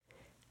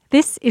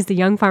This is the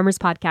Young Farmers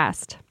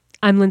Podcast.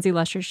 I'm Lindsay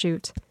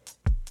Lusher-Shute.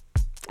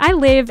 I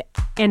live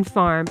and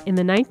farm in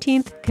the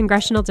 19th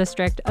Congressional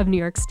District of New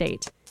York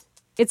State.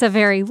 It's a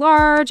very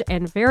large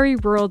and very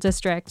rural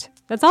district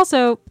that's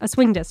also a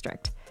swing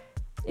district.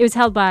 It was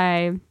held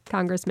by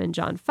Congressman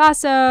John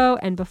Faso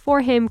and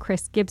before him,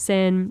 Chris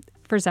Gibson,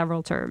 for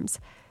several terms.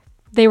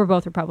 They were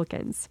both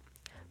Republicans.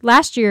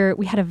 Last year,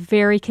 we had a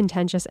very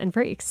contentious and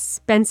very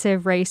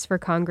expensive race for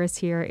Congress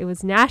here. It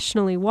was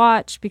nationally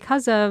watched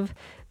because of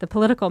the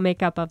political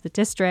makeup of the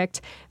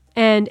district,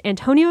 and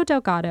Antonio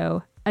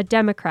Delgado, a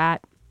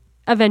Democrat,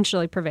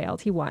 eventually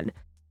prevailed. He won.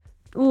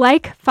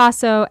 Like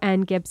Faso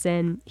and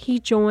Gibson, he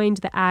joined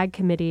the Ag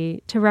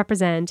Committee to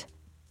represent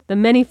the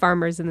many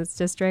farmers in this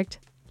district,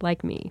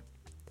 like me.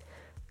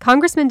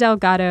 Congressman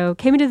Delgado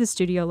came into the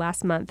studio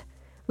last month.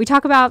 We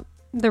talk about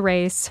the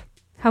race,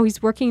 how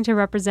he's working to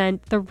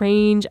represent the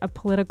range of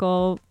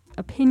political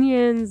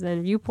opinions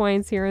and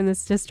viewpoints here in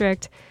this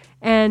district,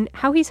 and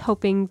how he's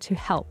hoping to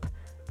help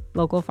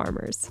local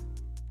farmers.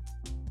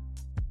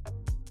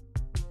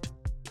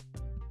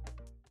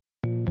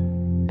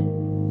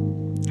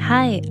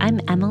 Hi,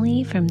 I'm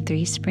Emily from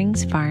Three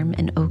Springs Farm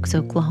in Oaks,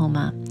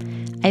 Oklahoma.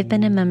 I've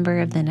been a member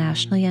of the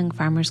National Young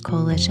Farmers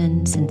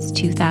Coalition since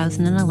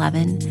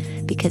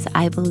 2011 because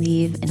I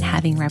believe in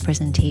having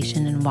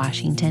representation in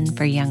Washington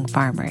for young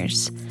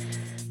farmers.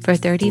 For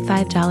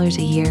 $35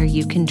 a year,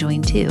 you can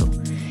join too.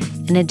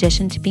 In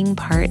addition to being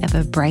part of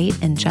a bright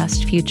and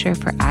just future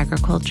for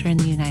agriculture in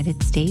the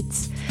United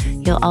States,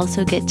 you'll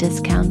also get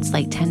discounts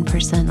like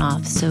 10%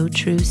 off Sow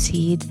True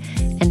seed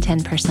and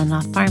 10%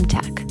 off farm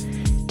tech.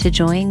 To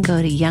join,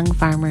 go to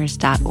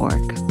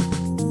youngfarmers.org.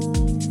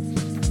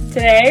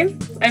 Today,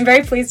 I'm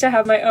very pleased to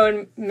have my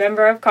own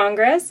member of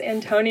Congress,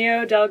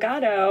 Antonio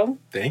Delgado.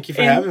 Thank you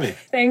for having me.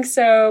 Thanks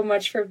so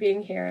much for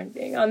being here and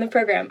being on the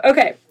program.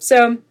 Okay,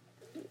 so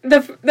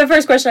the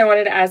first question I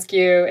wanted to ask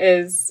you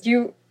is,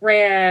 you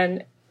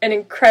ran an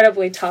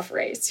incredibly tough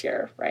race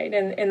here, right,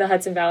 in the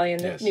Hudson Valley in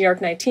the New York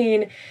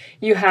 19.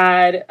 You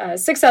had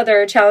 6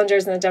 other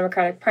challengers in the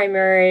Democratic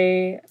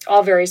primary,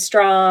 all very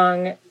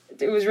strong.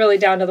 It was really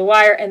down to the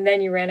wire, and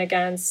then you ran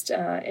against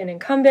an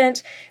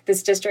incumbent.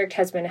 This district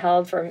has been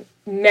held for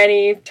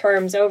many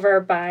terms over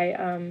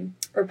by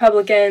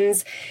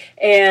Republicans,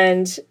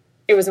 and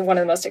it was one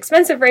of the most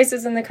expensive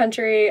races in the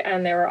country,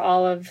 and there were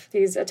all of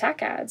these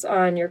attack ads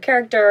on your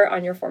character,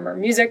 on your former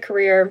music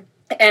career,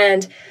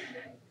 and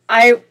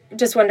I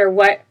just wonder,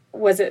 what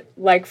was it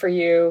like for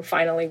you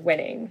finally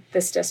winning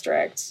this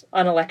district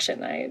on election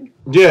night?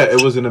 Yeah,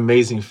 it was an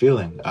amazing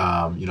feeling.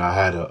 I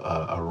had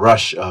a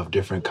rush of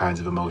different kinds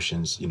of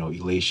emotions,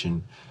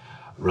 elation,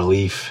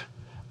 relief,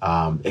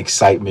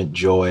 excitement,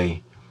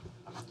 joy.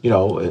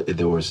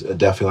 There was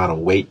definitely a lot of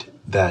weight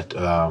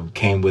that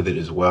came with it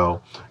as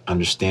well,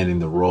 understanding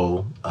the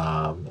role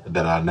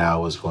that I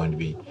now was going to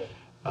be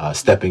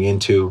stepping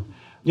into.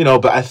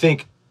 But I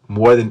think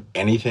more than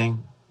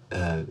anything,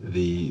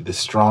 the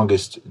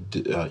strongest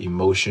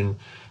emotion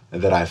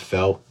that I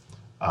felt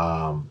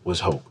was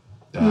hope.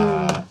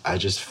 I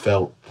just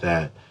felt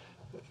that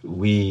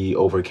we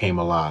overcame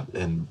a lot,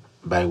 and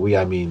by we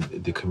I mean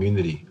the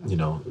community,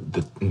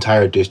 the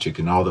entire district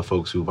and all the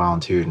folks who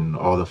volunteered and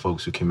all the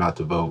folks who came out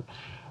to vote.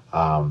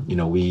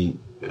 We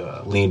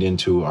leaned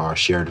into our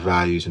shared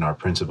values and our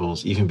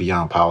principles, even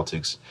beyond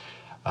politics.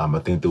 I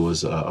think there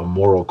was a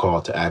moral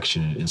call to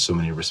action in so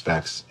many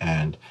respects,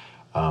 and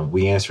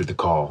we answered the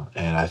call.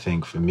 And I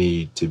think for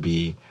me to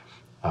be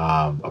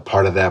a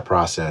part of that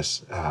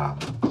process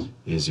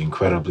is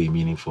incredibly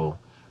meaningful,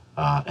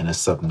 and it's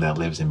something that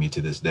lives in me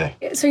to this day.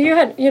 So you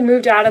had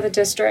moved out of the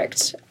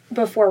district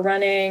before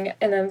running,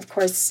 and then of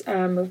course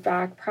moved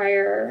back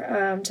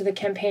prior to the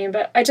campaign.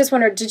 But I just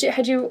wondered,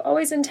 had you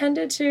always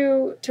intended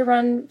to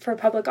run for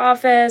public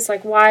office?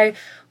 Like, why?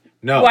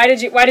 No. Why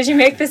did you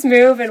make this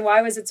move, and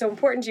why was it so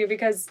important to you?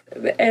 Because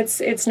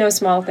it's no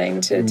small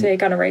thing to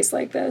take on a race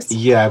like this.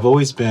 Yeah, I've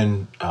always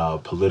been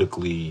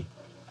politically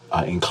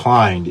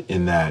inclined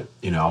in that,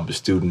 I'm a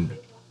student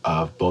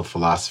of both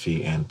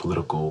philosophy and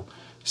political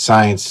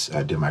science.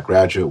 I did my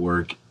graduate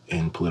work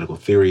in political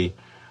theory.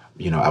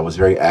 I was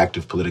very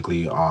active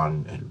politically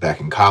back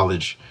in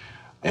college.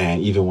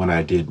 And even when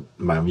I did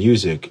my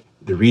music,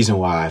 the reason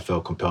why I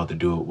felt compelled to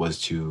do it was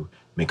to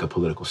make a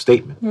political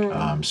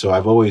statement. So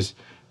I've always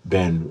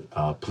been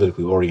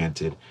politically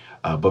oriented.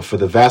 But for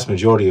the vast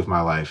majority of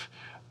my life,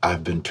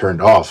 I've been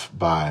turned off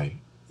by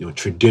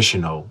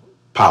traditional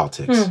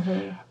politics,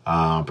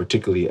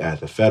 particularly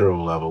at the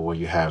federal level, where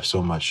you have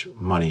so much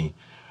money,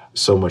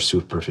 so much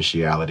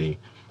superficiality,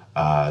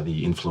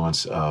 the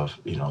influence of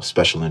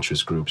special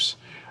interest groups.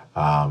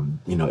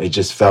 It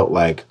just felt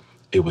like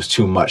it was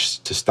too much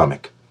to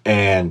stomach.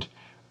 And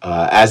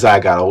as I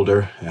got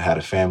older, I had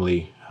a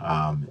family,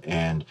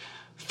 and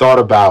thought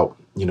about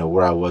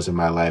where I was in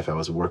my life. I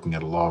was working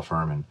at a law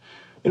firm,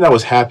 and I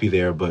was happy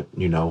there, but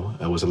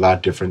it was a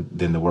lot different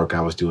than the work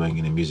I was doing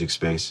in the music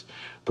space.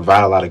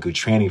 Provided a lot of good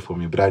training for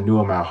me, but I knew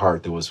in my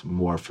heart there was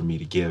more for me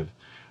to give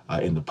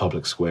in the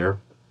public square.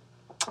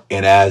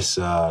 And as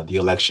the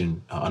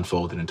election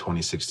unfolded in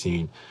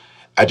 2016,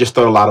 I just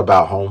thought a lot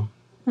about home.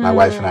 My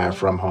wife and I are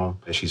from home.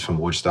 She's from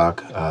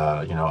Woodstock.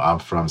 I'm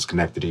from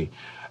Schenectady.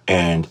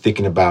 And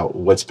thinking about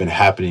what's been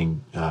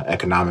happening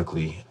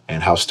economically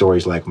and how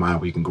stories like mine,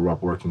 where you can grow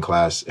up working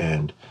class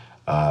and,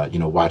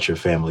 watch your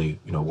family,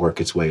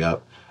 work its way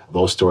up,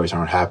 those stories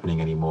aren't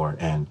happening anymore.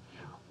 And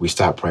we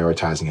stopped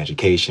prioritizing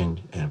education,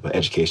 but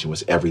education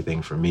was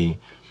everything for me.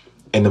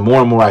 And the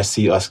more and more I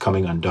see us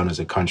coming undone as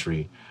a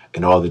country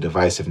and all the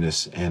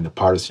divisiveness and the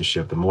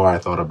partisanship, the more I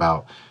thought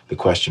about the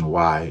question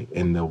why.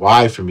 And the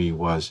why for me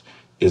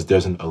is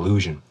there's an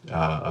illusion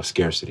of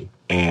scarcity.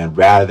 And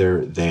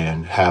rather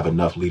than have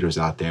enough leaders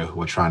out there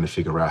who are trying to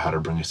figure out how to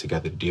bring us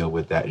together to deal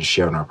with that and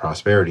share in our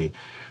prosperity,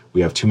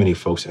 we have too many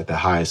folks at the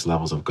highest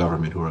levels of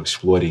government who are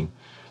exploiting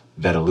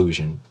that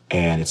illusion.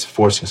 And it's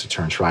forcing us to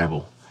turn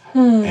tribal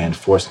and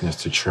forcing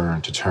us to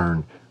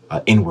turn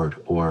inward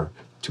or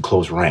to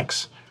close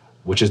ranks,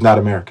 which is not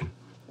American.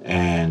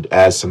 And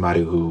as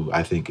somebody who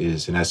I think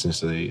is, in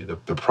essence,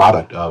 the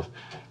product of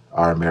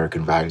our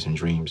American values and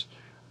dreams,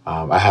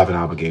 I have an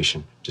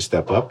obligation to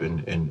step up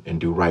and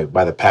do right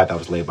by the path that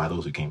was laid by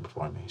those who came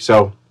before me.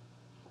 So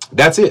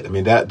that's it. I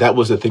mean, that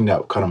was the thing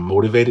that kind of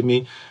motivated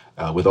me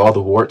with all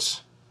the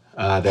warts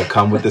that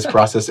come with this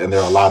process. And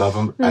there are a lot of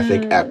them. I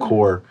think at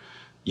core,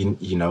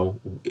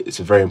 it's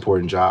a very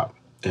important job.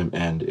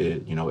 And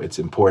it's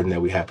important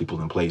that we have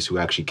people in place who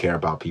actually care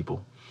about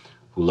people,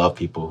 who love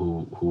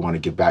people, who want to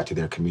give back to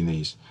their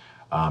communities.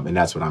 And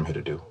that's what I'm here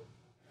to do.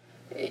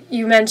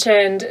 You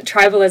mentioned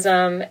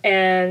tribalism,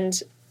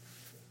 and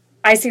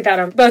I see that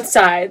on both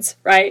sides,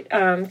 right?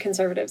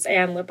 Conservatives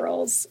and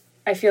liberals.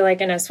 I feel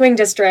like in a swing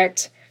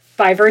district,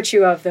 by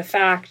virtue of the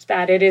fact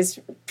that it is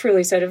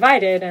truly so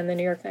divided, and the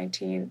New York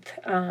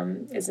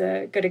 19th is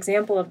a good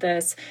example of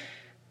this,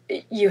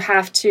 you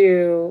have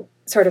to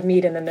sort of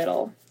meet in the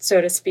middle,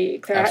 so to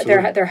speak.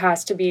 There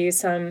has to be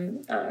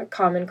some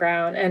common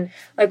ground. And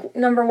like,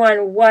 number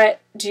one,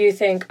 what do you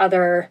think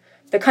the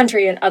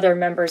country and other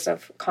members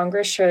of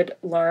Congress should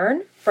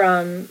learn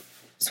from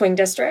swing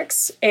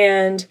districts?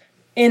 And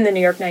in the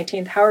New York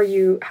 19th, how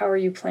are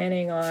you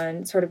planning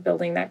on sort of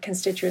building that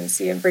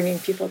constituency and bringing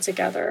people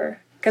together?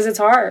 Because it's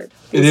hard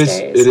these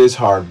days. It is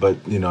hard, but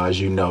as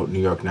you know, New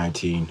York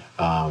 19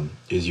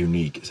 is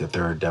unique. It's a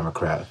third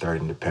Democrat, a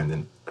third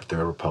Independent, a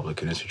third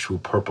Republican. It's a true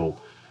purple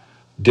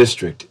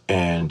district,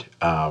 and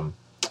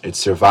it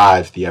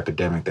survived the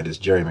epidemic that is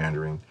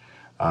gerrymandering,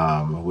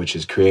 which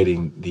is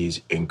creating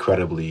these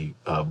incredibly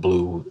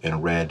blue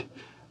and red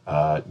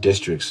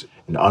districts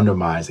and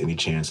undermines any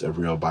chance of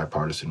real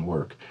bipartisan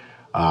work.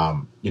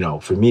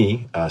 For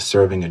me,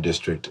 serving a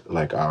district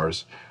like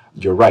ours,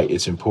 you're right.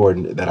 It's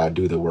important that I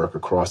do the work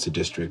across the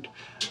district,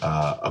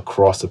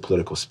 across the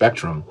political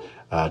spectrum,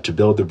 to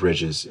build the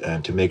bridges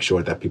and to make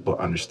sure that people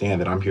understand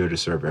that I'm here to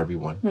serve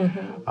everyone.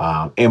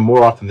 And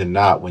more often than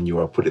not, when you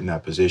are put in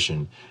that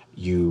position,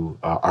 you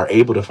are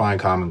able to find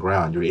common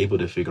ground. You're able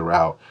to figure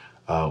out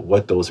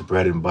what those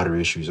bread and butter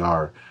issues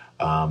are,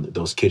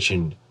 those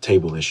kitchen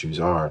table issues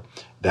are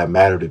that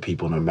matter to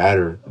people, no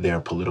matter their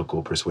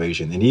political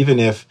persuasion. And even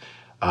if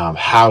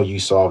how you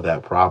solve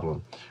that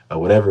problem,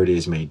 whatever it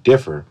is, may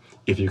differ,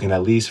 if you can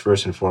at least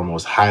first and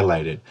foremost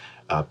highlight it,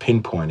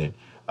 pinpoint it,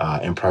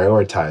 and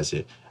prioritize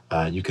it,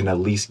 you can at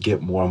least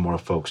get more and more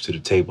folks to the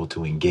table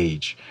to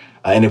engage.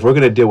 And if we're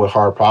going to deal with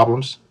hard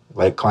problems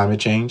like climate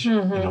change,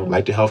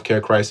 like the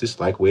healthcare crisis,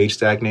 like wage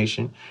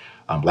stagnation,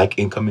 like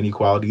income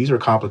inequality, these are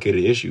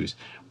complicated issues.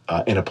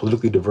 In a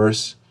politically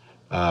diverse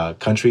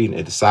country and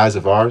at the size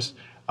of ours,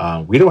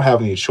 we don't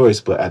have any choice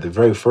but at the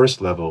very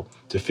first level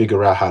to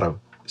figure out how to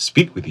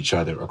speak with each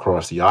other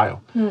across the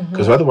aisle,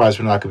 because otherwise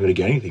we're not going to be able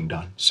to get anything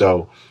done.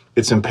 So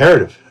it's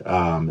imperative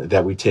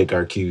that we take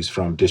our cues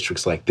from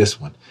districts like this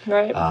one,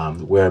 right,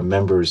 where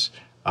members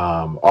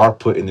are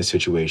put in the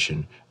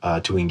situation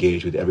to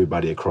engage with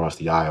everybody across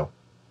the aisle.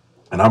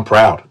 And I'm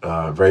proud,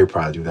 very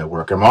proud to do that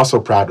work. I'm also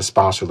proud to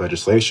sponsor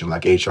legislation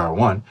like H.R.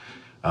 1,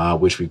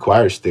 which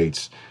requires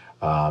states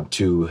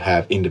to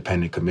have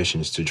independent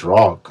commissions to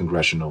draw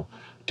congressional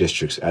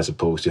districts, as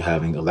opposed to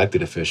having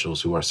elected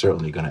officials who are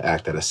certainly going to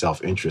act out of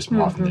self-interest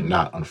more often than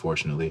not,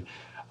 unfortunately,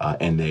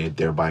 and they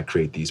thereby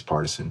create these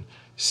partisan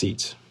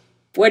seats.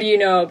 What do you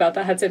know about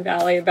the Hudson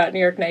Valley, about New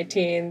York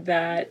 19,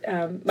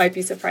 that might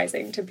be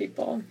surprising to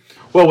people?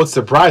 Well, what's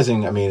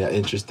surprising,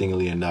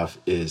 interestingly enough,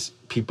 is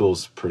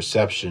people's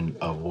perception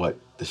of what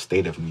the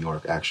state of New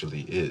York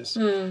actually is,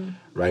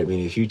 right?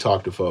 If you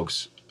talk to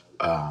folks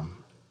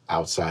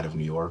outside of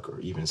New York, or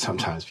even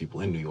sometimes people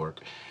in New York,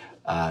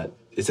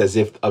 it's as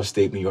if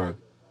upstate New York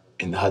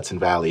in the Hudson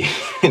Valley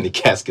and the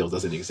Catskills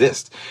doesn't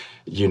exist.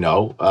 You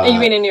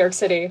mean in New York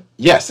City?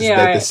 Yes.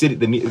 The city,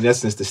 in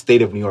essence, the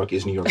state of New York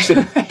is New York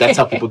City. That's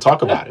how people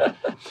talk about it.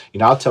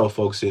 I'll tell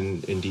folks in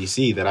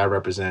D.C. that I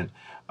represent,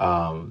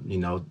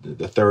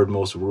 the third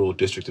most rural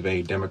district of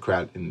any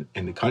Democrat in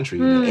the country,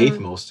 the eighth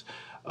most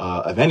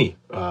of any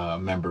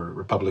member,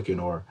 Republican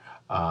or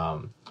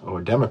or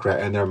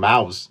Democrat, and their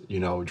mouths,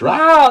 drop.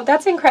 Wow,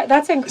 that's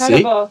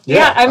incredible. See?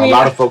 Yeah, I mean, a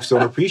lot of folks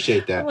don't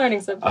appreciate that. I'm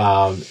learning something.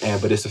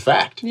 But it's a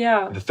fact.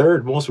 Yeah. The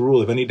third most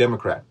rule of any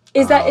Democrat.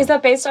 Is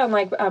that based on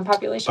like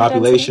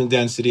population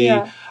density?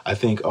 Yeah. I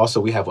think also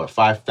we have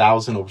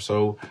 5,000 or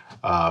so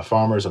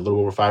farmers, a little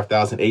over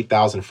 5,000,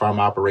 8,000 farm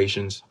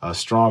operations, a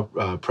strong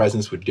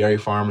presence with dairy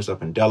farmers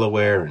up in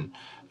Delaware and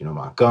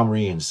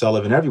Montgomery and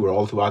Sullivan, everywhere,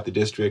 all throughout the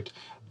district.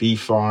 Beef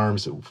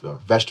farms,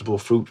 vegetable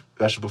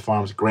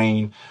farms,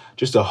 grain,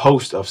 just a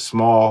host of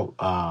small,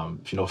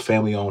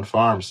 family-owned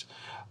farms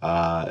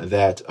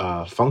that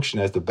function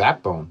as the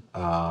backbone,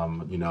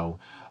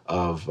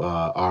 of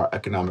our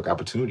economic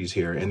opportunities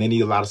here. And they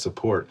need a lot of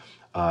support.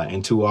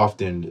 And too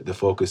often the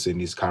focus in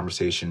these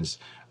conversations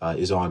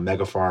is on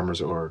mega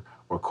farmers or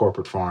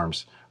corporate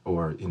farms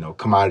or,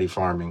 commodity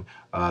farming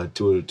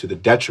to the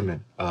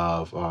detriment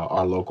of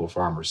our local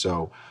farmers.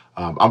 So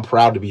I'm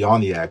proud to be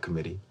on the Ag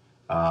Committee.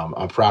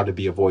 I'm proud to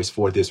be a voice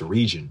for this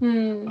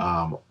region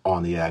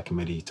on the Ag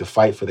Committee to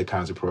fight for the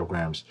kinds of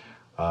programs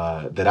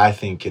that I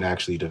think can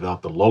actually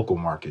develop the local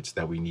markets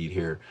that we need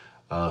here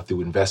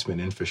through investment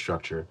in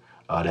infrastructure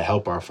to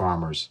help our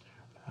farmers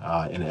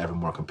in an ever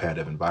more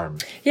competitive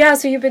environment. Yeah,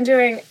 so you've been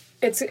doing,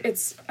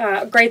 it's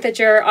great that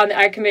you're on the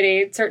Ag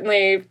Committee,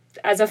 certainly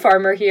as a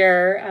farmer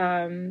here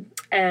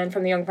and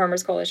from the Young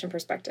Farmers Coalition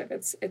perspective.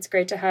 It's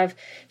great to have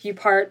you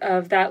part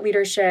of that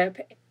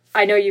leadership.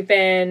 I know you've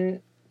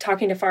been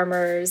talking to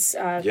farmers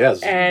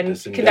and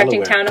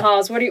conducting town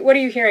halls. What are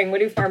you hearing? What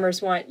do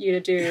farmers want you to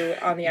do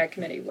on the Ag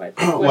Committee?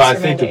 Well, I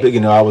think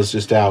I was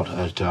just out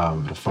at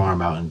the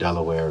farm out in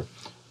Delaware,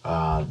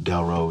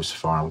 Delrose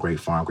Farm,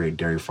 great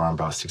dairy farm,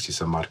 about 60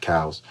 some odd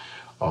cows.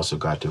 Also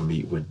got to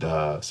meet with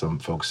some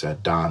folks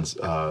at Don's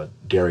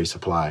Dairy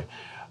Supply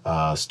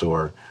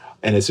store.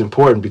 And it's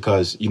important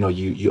because,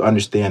 you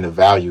understand the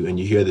value and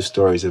you hear the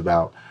stories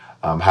about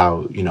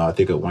how, I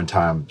think at one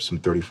time, some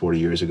 30, 40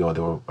 years ago,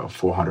 there were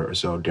 400 or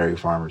so dairy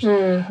farmers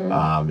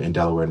in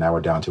Delaware. Now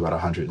we're down to about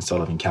 100 in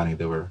Sullivan County.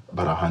 There were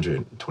about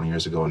 120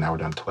 years ago, and now we're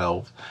down to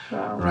 12.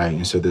 Wow. Right?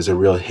 And so there's a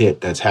real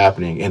hit that's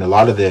happening. And a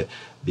lot of the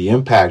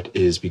impact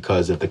is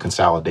because of the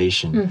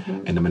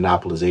consolidation and the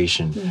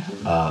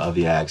monopolization of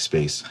the ag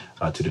space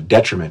to the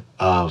detriment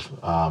of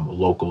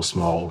local,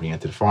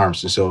 small-oriented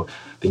farms. And so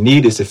the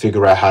need is to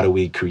figure out how do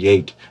we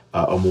create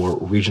a more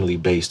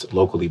regionally based,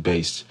 locally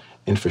based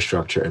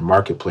infrastructure and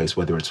marketplace,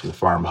 whether it's with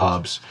farm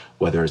hubs,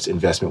 whether it's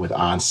investment with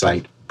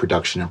on-site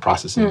production and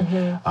processing.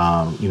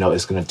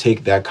 It's going to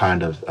take that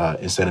kind of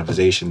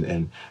incentivization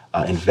and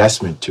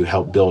investment to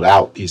help build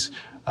out these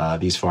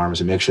farmers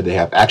and make sure they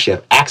have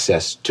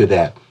access to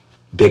that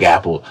big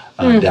apple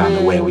down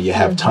the way where you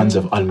have tons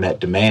of unmet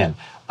demand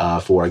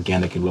for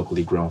organic and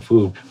locally grown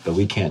food that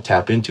we can't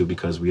tap into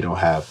because we don't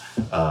have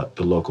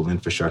the local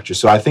infrastructure.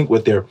 So I think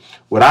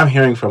what I'm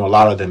hearing from a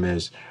lot of them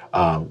is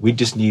we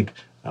just need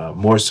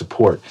more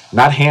support,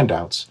 not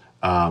handouts,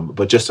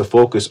 but just to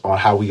focus on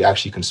how we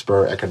actually can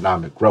spur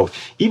economic growth.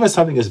 Even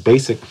something as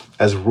basic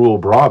as rural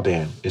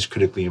broadband is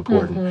critically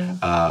important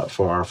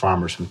for our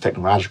farmers from a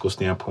technological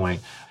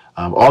standpoint.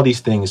 All these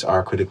things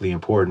are critically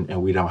important,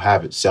 and we don't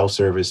have it.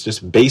 Self-service,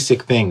 just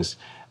basic things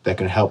that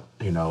can help,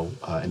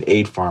 and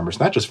aid farmers,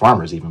 not just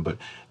farmers even, but,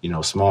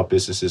 small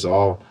businesses,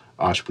 all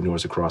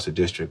entrepreneurs across the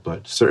district,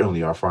 but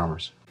certainly our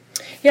farmers.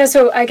 Yeah,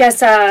 so I guess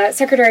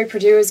Secretary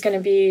Perdue is going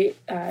to be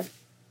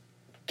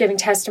giving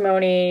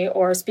testimony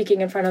or speaking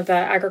in front of the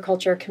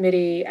Agriculture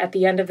Committee at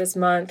the end of this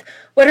month.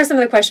 What are some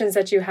of the questions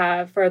that you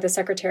have for the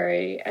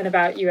Secretary and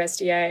about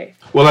USDA?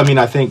 Well,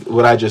 I think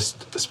what I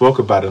just spoke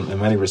about in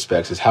many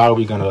respects is how are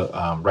we going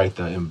to right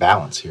the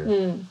imbalance here,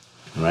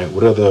 right?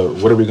 What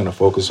are we going to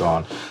focus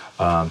on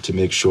to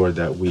make sure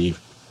that we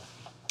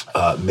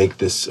make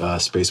this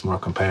space more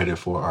competitive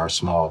for our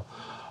small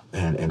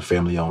and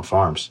family-owned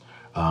farms?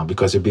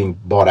 Because they're being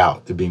bought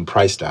out, they're being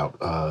priced out,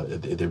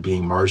 they're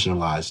being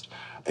marginalized.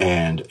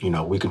 And,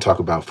 we can talk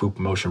about food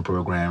promotion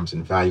programs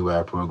and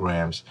value-add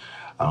programs.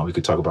 We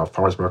could talk about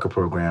farmers market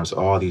programs.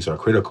 All these are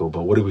critical,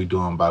 but what are we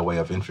doing by way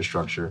of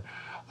infrastructure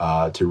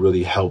to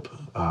really help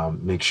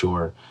make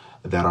sure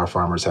that our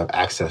farmers have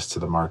access to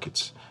the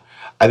markets?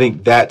 I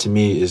think that, to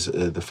me, is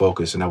the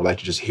focus, and I would like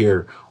to just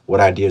hear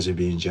what ideas are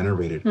being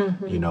generated,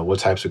 what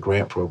types of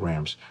grant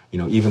programs,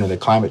 even in the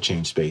climate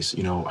change space,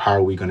 how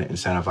are we going to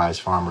incentivize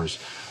farmers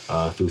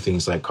through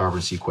things like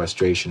carbon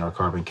sequestration or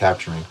carbon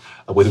capturing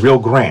with real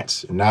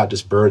grants, and not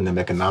just burden them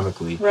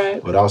economically,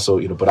 but also,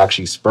 but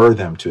actually spur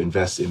them to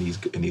invest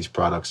in these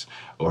products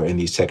or in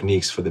these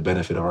techniques for the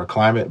benefit of our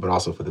climate, but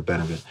also for the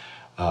benefit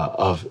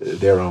of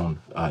their own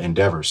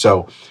endeavor.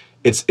 So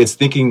it's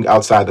thinking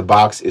outside the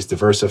box, it's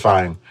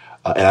diversifying.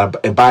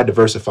 And by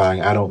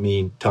diversifying, I don't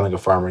mean telling a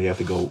farmer you have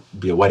to go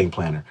be a wedding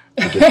planner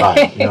to get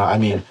by. I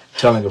mean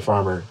telling a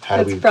farmer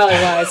That's probably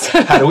wise.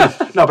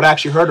 No, but I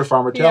actually heard a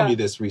farmer tell me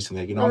this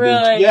recently.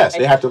 Really? Yes,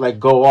 they have to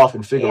go off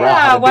and figure out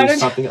how to do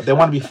something. They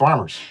want to be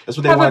farmers. That's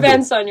what they want to do.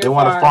 Events on your they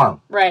want to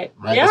farm. Right.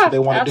 Yeah, that's what they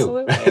want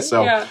to do.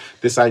 So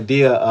this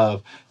idea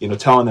of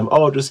telling them,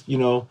 just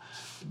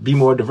be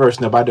more diverse.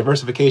 Now, by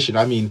diversification,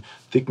 I mean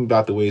thinking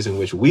about the ways in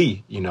which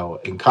we,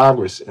 in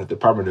Congress and the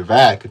Department of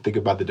Ag, can think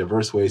about the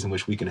diverse ways in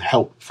which we can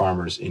help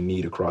farmers in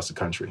need across the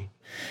country.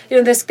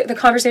 The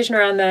conversation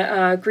around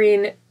the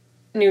Green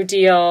New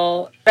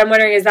Deal, I'm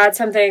wondering, is that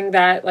something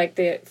that like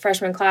the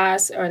freshman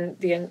class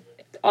and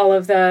all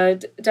of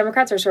the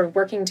Democrats are sort of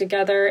working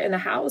together in the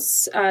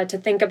House to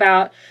think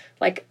about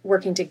like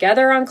working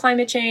together on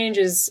climate change?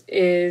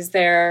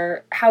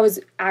 How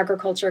is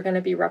agriculture going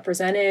to be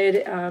represented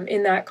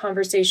in that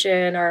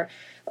conversation? Or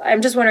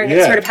I'm just wondering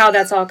sort of how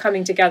that's all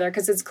coming together,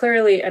 because it's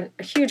clearly a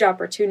huge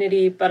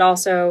opportunity, but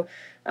also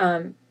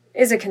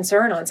is a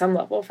concern on some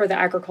level for the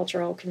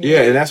agricultural community.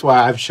 Yeah, and that's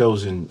why I've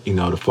chosen,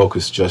 to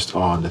focus just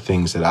on the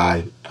things that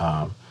I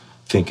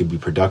think could be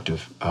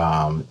productive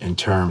in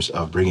terms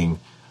of bringing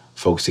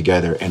folks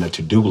together and a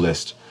to-do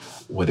list,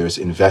 whether it's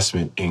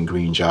investment in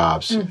green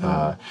jobs,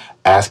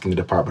 asking the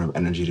Department of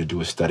Energy to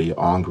do a study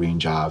on green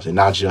jobs, and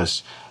not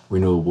just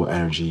renewable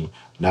energy,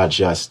 not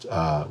just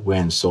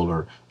wind,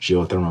 solar,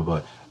 geothermal,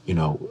 but,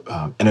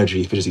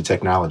 energy efficiency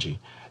technology.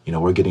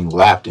 We're getting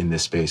lapped in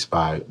this space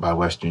by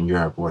Western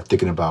Europe. We're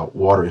thinking about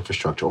water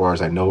infrastructure, or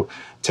as I note,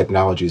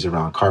 technologies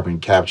around carbon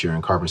capture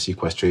and carbon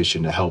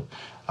sequestration to help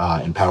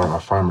empower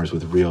our farmers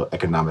with real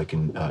economic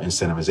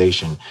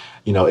incentivization.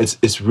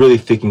 It's really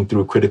thinking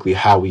through critically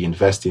how we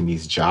invest in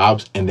these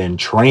jobs and then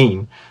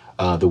train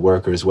the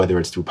workers, whether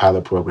it's through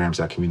pilot programs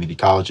at community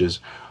colleges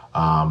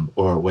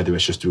or whether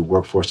it's just through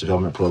workforce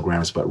development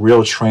programs, but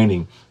real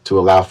training to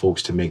allow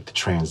folks to make the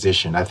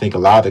transition. I think a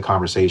lot of the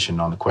conversation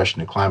on the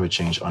question of climate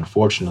change,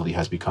 unfortunately,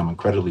 has become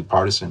incredibly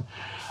partisan.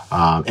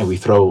 And we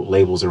throw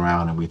labels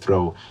around and we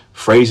throw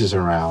phrases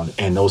around,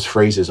 and those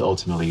phrases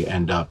ultimately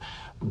end up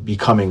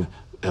becoming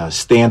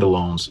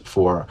standalones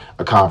for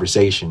a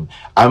conversation.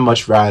 I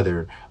much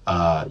rather,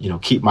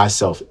 keep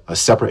myself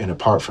separate and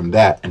apart from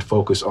that and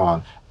focus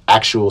on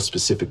actual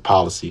specific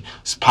policy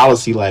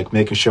like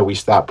making sure we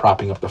stop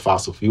propping up the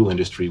fossil fuel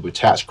industry with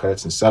tax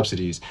credits and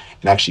subsidies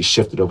and actually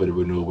shift it over to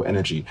renewable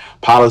energy.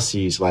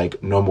 Policies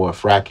like no more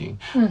fracking.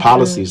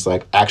 Policies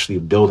like actually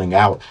building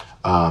out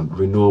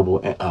renewable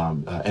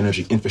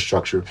energy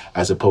infrastructure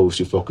as opposed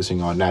to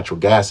focusing on natural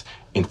gas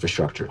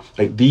infrastructure.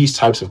 Like these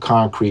types of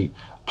concrete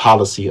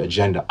policy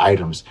agenda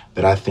items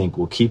that I think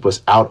will keep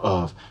us out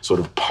of sort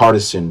of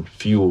partisan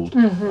fueled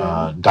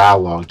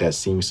dialogue that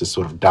seems to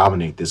sort of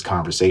dominate this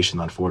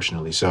conversation,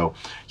 unfortunately. So,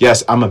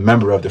 yes, I'm a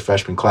member of the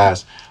freshman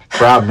class,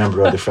 proud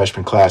member of the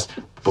freshman class.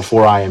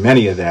 Before I am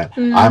any of that,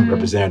 I'm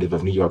representative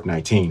of New York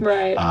 19.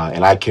 Right.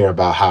 And I care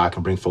about how I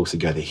can bring folks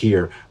together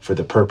here for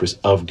the purpose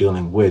of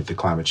dealing with the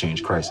climate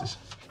change crisis.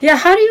 Yeah,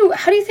 how do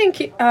you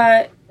think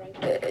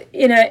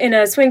in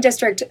a swing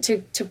district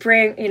to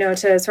bring,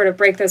 to sort of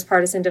break those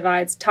partisan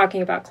divides,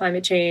 talking about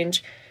climate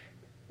change,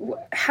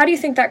 how do you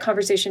think that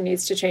conversation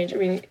needs to change? I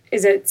mean,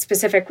 is it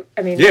specific?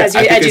 I mean, as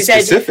you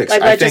said, specifics.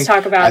 Like, let's just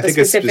talk about the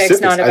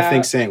specifics, not about. I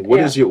think saying what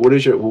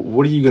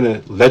are you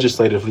going to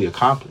legislatively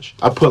accomplish?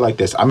 I put it like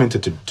this: I'm into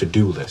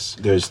to-do lists.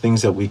 There's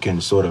things that we can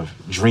sort of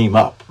dream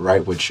up,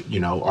 right? Which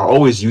are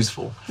always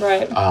useful,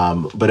 right?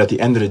 But at the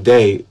end of the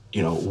day,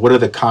 what are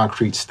the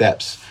concrete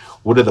steps?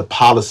 What are the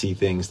policy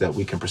things that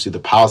we can pursue, the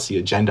policy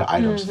agenda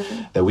items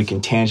that we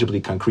can tangibly,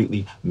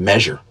 concretely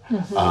measure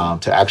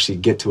to actually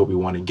get to what we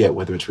want to get,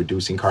 whether it's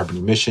reducing carbon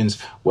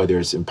emissions, whether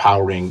it's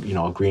empowering,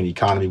 a green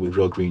economy with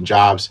real green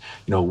jobs.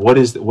 What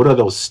are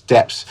those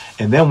steps?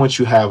 And then once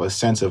you have a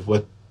sense of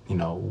what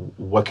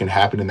can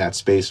happen in that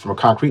space from a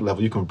concrete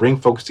level, you can bring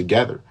folks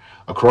together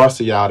across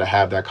the aisle to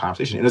have that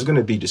conversation. And there's going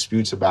to be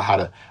disputes about how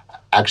to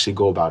actually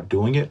go about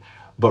doing it.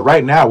 But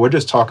right now, we're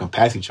just talking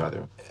past each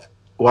other.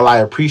 While I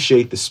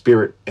appreciate the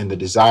spirit and the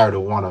desire to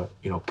want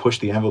to, push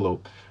the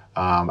envelope,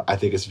 I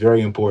think it's very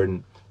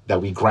important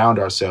that we ground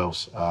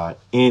ourselves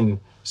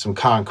in some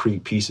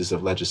concrete pieces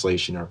of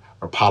legislation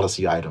or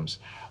policy items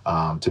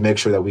to make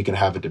sure that we can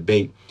have a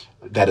debate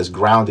that is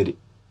grounded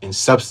in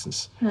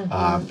substance,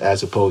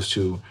 as opposed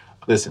to,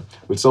 listen,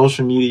 with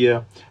social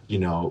media,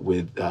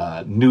 with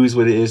news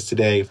what it is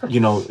today,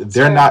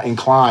 they're not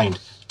inclined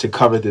to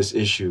cover this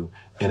issue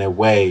in a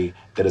way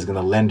that is going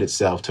to lend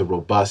itself to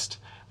robust,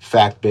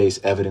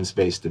 fact-based,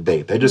 evidence-based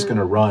debate. They're just going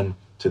to run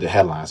to the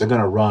headlines. They're going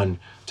to run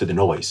to the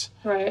noise.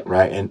 Right.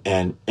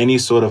 And any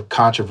sort of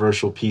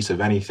controversial piece of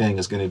anything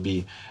is going to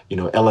be,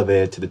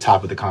 elevated to the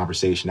top of the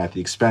conversation at the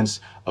expense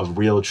of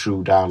real,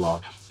 true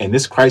dialogue. And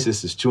this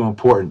crisis is too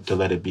important to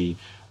let it be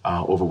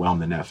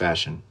overwhelmed in that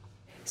fashion.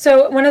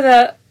 So one of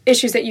the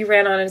issues that you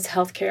ran on is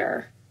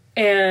healthcare,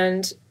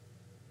 and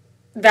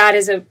that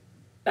is a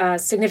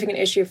significant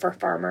issue for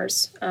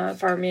farmers.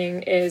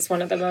 Farming is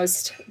one of the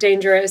most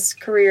dangerous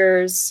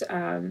careers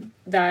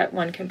that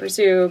one can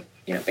pursue,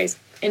 face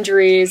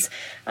injuries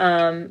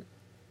on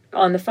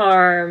the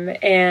farm,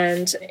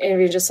 and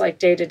even just like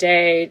day to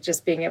day,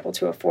 just being able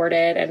to afford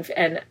it.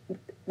 And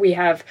we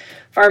have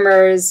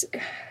farmers,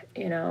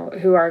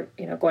 who are,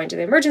 going to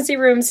the emergency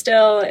room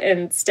still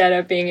instead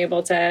of being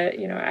able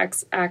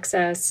to,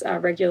 access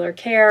regular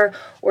care,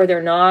 or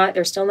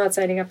they're still not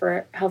signing up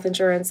for health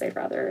insurance. They'd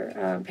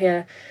rather pay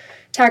a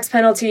tax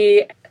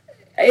penalty.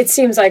 it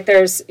seems like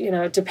there's,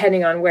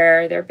 depending on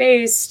where they're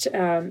based,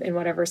 in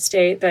whatever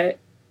state, that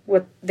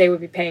what they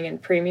would be paying in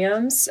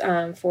premiums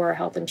for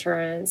health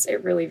insurance,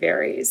 it really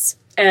varies.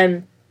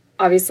 And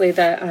obviously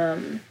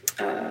the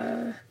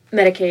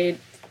Medicaid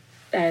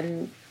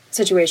and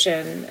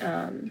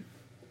situation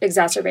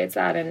exacerbates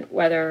that, and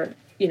whether,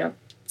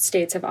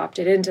 states have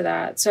opted into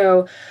that.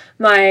 So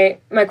my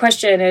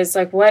question is,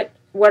 like, what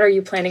are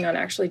you planning on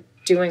actually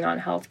doing on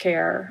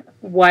healthcare?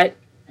 What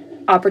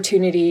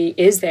opportunity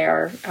is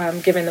there,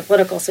 given the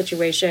political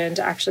situation,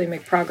 to actually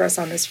make progress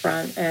on this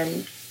front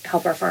and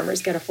help our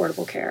farmers get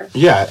affordable care?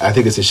 Yeah, I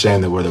think it's a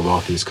shame that we're the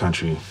wealthiest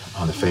country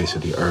on the face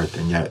of the earth,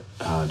 and yet,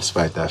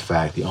 despite that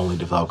fact, the only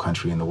developed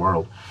country in the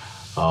world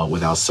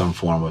without some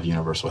form of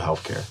universal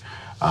health care.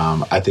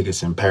 I think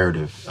it's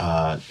imperative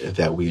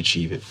that we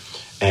achieve it.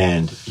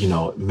 And,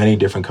 many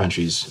different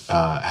countries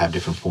have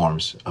different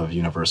forms of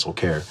universal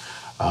care.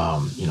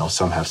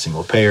 Some have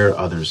single payer,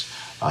 others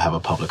have a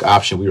public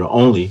option. We were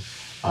only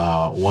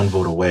one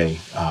vote away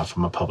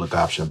from a public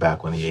option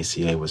back when the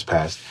ACA was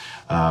passed.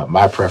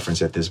 My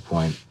preference at this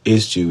point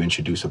is to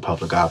introduce a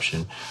public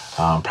option,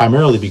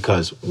 primarily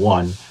because,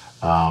 one,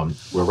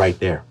 we're right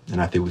there,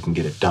 and I think we can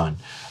get it done.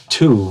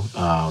 Two,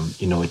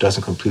 it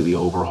doesn't completely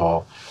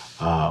overhaul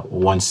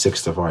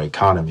 1/6 of our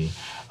economy,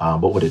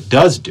 but what it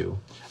does do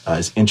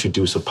is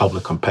introduce a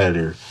public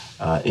competitor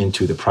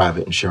into the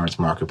private insurance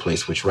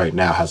marketplace, which right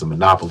now has a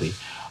monopoly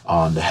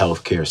on the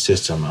healthcare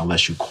system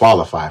unless you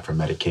qualify for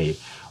Medicaid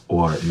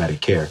or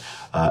Medicare.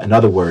 In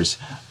other words,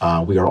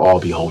 we are all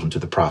beholden to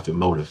the profit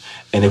motive.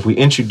 And if we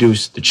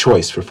introduce the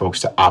choice for folks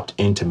to opt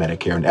into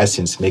Medicare, in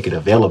essence, make it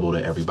available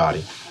to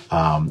everybody,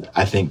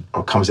 I think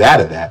what comes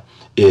out of that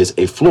is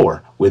a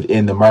floor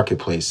within the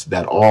marketplace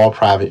that all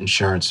private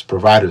insurance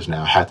providers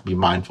now have to be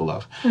mindful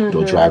of. Mm-hmm.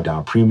 It'll drive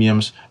down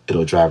premiums.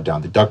 It'll drive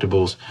down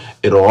deductibles.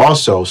 It'll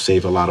also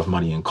save a lot of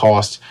money in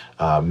costs.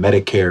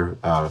 Medicare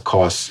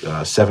costs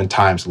 7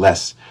 times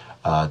less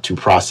to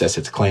process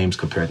its claims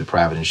compared to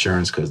private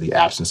insurance because of the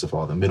absence of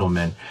all the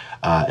middlemen.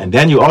 And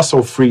then you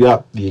also free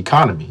up the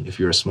economy. If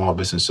you're a small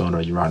business owner,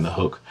 you're on the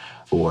hook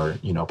for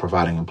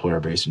providing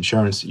employer-based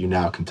insurance. You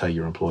now can tell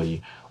your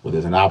employee, well,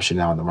 there's an option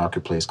now in the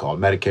marketplace called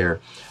Medicare.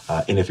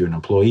 And if you're an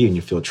employee and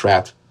you feel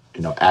trapped,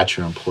 at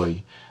your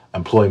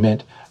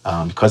employment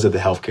because of the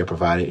health care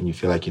provided, and you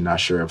feel like you're not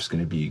sure if it's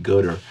going to be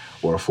good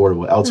or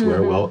affordable elsewhere,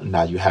 mm-hmm. Well,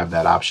 now you have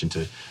that option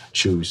to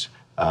choose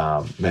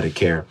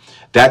Medicare.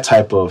 That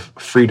type of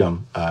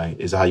freedom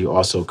is how you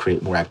also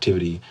create more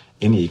activity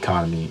in the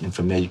economy, and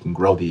from there you can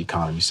grow the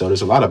economy. So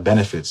there's a lot of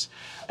benefits,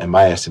 in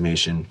my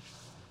estimation,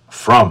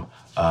 from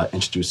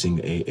introducing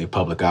a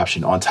public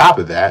option. On top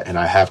of that, and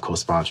I have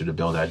co-sponsored a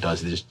bill that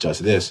does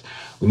just this,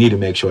 we need to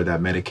make sure that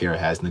Medicare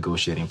has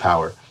negotiating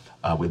power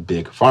with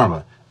Big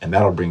Pharma, and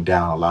that'll bring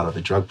down a lot of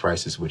the drug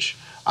prices, which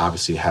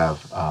obviously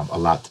have a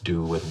lot to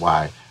do with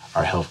why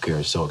our healthcare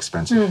is so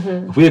expensive.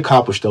 Mm-hmm. If we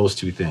accomplish those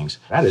two things,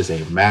 that is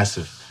a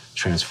massive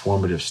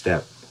transformative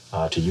step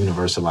to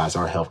universalize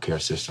our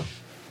healthcare system.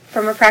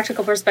 From a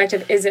practical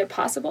perspective, is it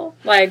possible?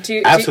 Like,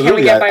 can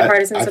we get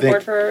bipartisan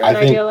support for an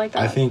idea like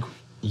that? I think,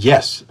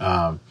 yes.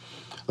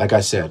 Like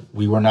I said,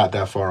 we were not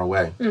that far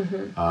away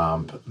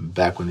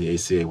back when the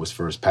ACA was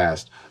first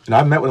passed. And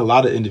I've met with a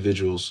lot of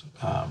individuals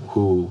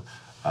who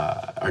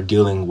are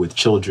dealing with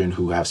children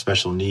who have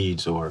special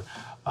needs or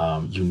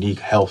unique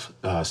health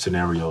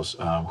scenarios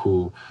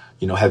who,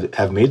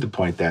 have made the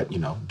point that,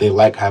 they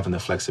like having the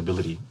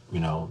flexibility.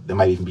 There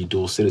might even be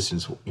dual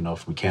citizens,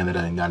 from Canada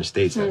and the United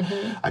States.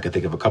 Mm-hmm. I can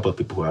think of a couple of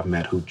people who I've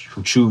met who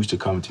choose to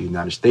come to the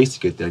United States to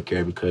get their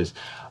care because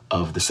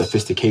of the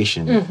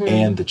sophistication mm-hmm.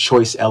 and the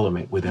choice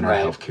element within our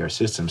healthcare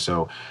system.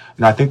 So,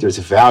 I think there's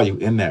value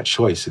in that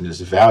choice and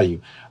there's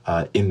value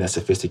in that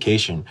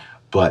sophistication.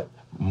 But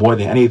more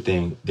than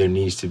anything, there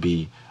needs to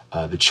be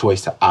the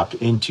choice to opt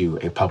into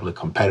a public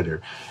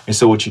competitor. And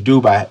so what you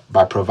do by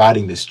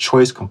providing this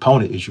choice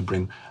component is you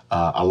bring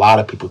a lot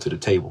of people to the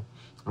table,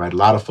 right? A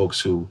lot of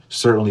folks who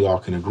certainly all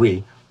can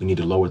agree we need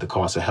to lower the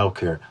cost of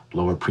healthcare,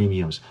 lower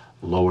premiums,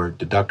 lower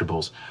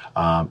deductibles.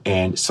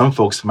 And some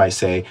folks might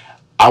say,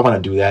 I want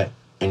to do that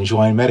and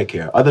join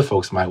Medicare. Other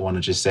folks might want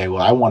to just say,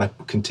 well, I want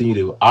to continue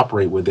to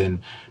operate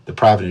within the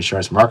private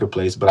insurance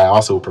marketplace, but I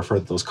also prefer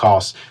that those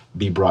costs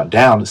be brought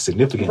down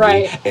significantly.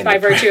 Right, by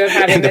virtue of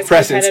having this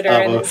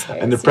competitor in this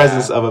space. And the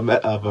presence of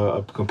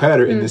a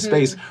competitor in this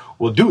space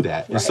will do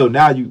that. And so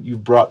now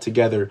you've brought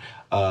together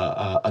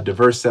a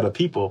diverse set of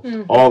people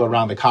all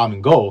around the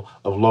common goal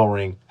of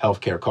lowering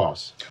healthcare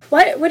costs.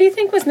 What do you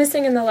think was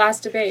missing in the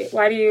last debate?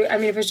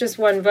 If it's just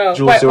one vote,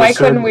 why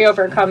couldn't we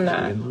overcome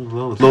that? A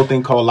little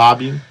thing called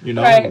lobbying,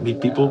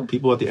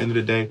 people at the end of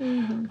the day.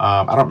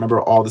 I don't remember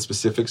all the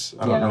specifics.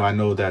 I don't know. I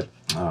know that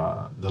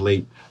the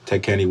late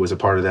Ted Kennedy was a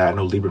part of that. I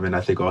know Lieberman,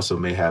 I think, also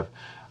may have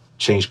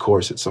changed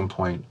course at some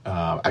point.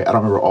 I don't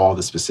remember all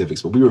the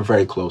specifics, but we were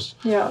very close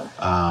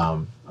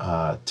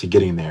to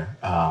getting there,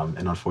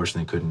 and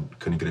unfortunately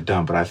couldn't get it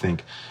done. But I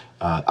think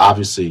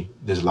obviously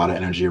there's a lot of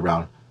energy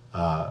around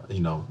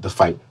the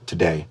fight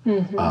today,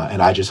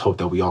 and I just hope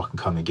that we all can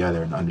come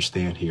together and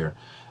understand here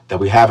that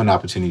we have an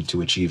opportunity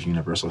to achieve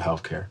universal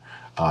health care.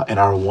 And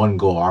our one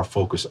goal, our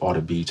focus ought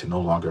to be to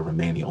no longer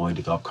remain the only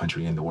developed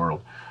country in the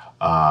world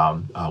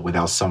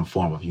without some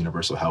form of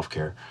universal health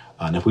care.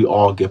 And if we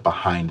all get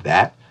behind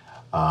that,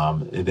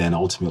 then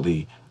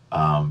ultimately,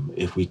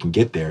 if we can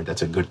get there,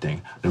 that's a good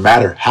thing. No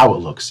matter how it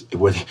looks,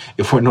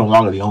 if we're no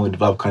longer the only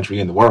developed country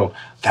in the world,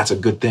 that's a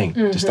good thing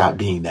to stop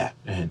being that.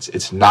 And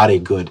it's not a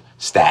good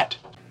stat.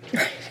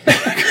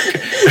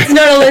 It's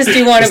not a list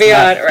you want to be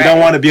on, right? You don't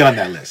want to be on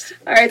that list.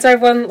 All right, so I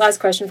have one last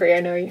question for you.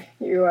 I know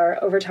you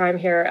are over time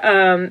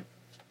here.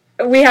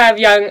 We have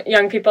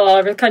young people all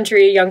over the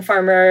country, young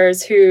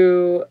farmers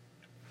who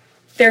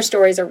their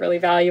stories are really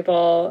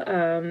valuable,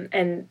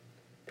 and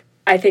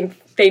I think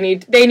they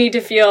need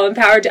to feel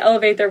empowered to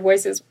elevate their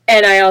voices.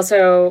 And I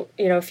also,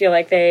 feel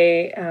like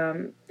they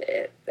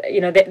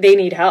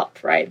need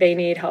help, right? They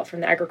need help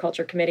from the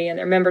Agriculture Committee and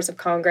their members of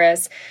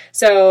Congress.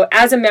 So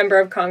as a member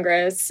of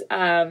Congress,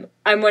 I'm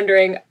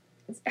wondering,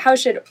 how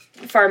should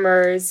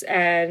farmers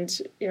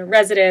and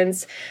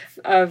residents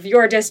of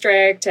your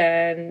district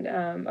and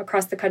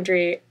across the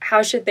country,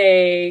 how should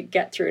they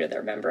get through to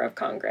their member of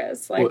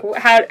Congress? Like,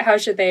 how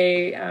should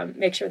they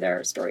make sure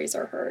their stories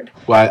are heard?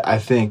 Well, I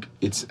think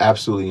it's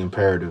absolutely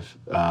imperative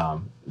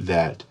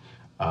that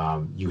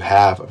you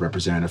have a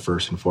representative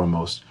first and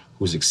foremost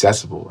who's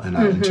accessible. And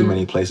in too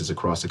many places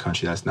across the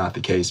country, that's not the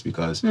case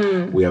because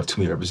we have too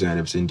many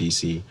representatives in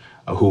D.C.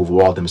 Who've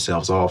walled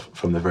themselves off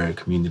from the very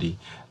community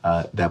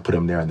that put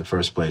them there in the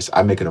first place.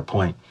 I make it a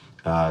point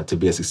to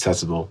be as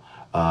accessible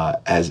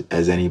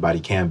as anybody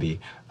can be,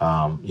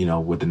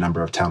 with the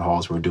number of town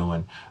halls we're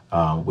doing,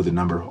 with the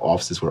number of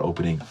offices we're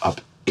opening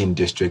up in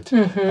district,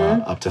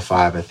 up to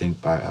 5, I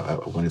think, by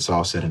when it's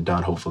all said and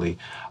done, hopefully.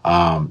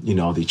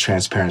 The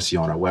transparency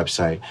on our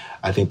website,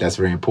 I think that's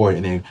very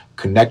important. And then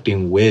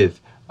connecting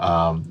with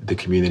the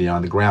community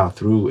on the ground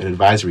through an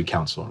advisory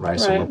council, right?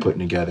 So we're putting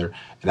together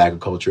an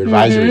agriculture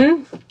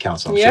advisory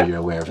council. I'm sure you're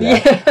aware of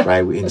that,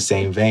 right? In the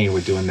same vein,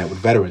 we're doing that with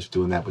veterans,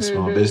 we're doing that with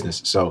small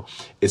business. So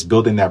it's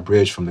building that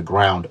bridge from the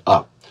ground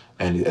up,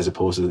 and as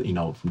opposed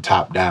to from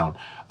top down,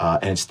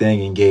 and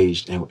staying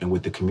engaged and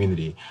with the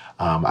community.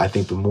 I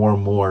think the more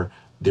and more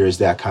there is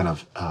that kind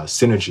of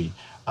synergy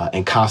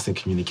and constant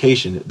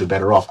communication, the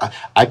better off.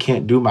 I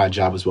can't do my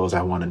job as well as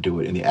I want to do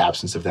it in the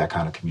absence of that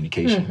kind of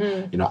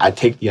communication. I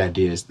take the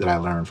ideas that I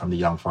learned from the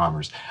young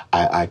farmers.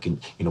 I can,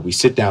 we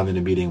sit down in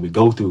a meeting, we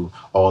go through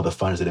all the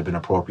funds that have been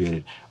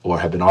appropriated or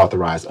have been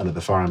authorized under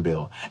the Farm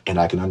Bill, and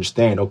I can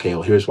understand, okay,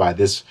 well, here's why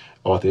this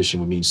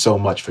authorization would mean so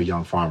much for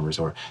young farmers,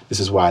 or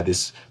this is why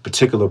this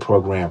particular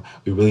program,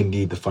 we really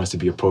need the funds to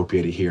be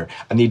appropriated here.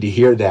 I need to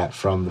hear that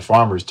from the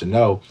farmers to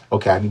know,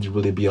 okay, I need to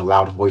really be a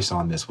loud voice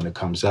on this when it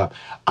comes up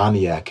on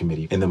the Ag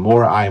Committee. And the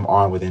more I am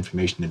armed with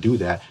information to do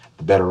that,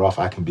 the better off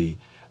I can be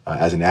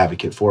as an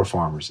advocate for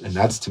farmers. And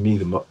that's, to me,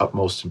 the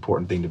utmost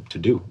important thing to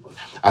do.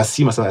 I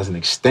see myself as an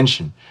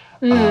extension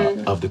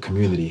of the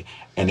community.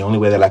 And the only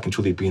way that I can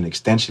truly be an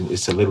extension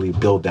is to literally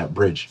build that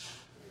bridge.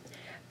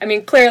 I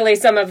mean, clearly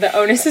some of the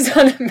onus is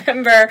on the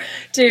member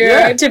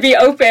to be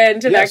open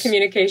to that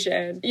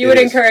communication. You would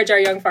encourage our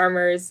young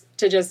farmers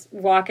to just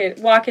walk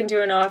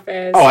into an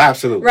office. Oh,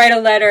 absolutely. Write a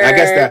letter.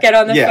 Get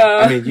on the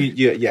phone. I mean,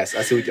 yes.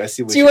 I see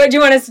what. Do you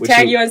want us to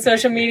tag you on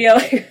social media?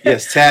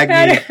 Yes, tag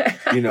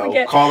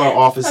me. Call our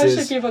offices.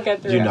 How should people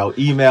get through?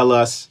 Email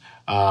us.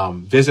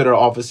 Visit our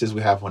offices.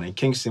 We have one in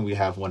Kingston. We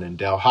have one in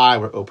Delhi.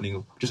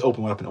 We're just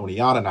opening one up in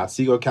Oneonta,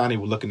 Otsego County.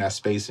 We're looking at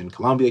space in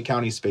Columbia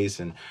County, space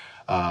in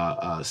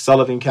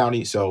Sullivan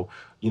County. So,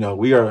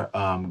 we are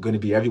going to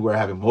be everywhere,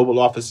 having mobile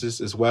offices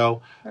as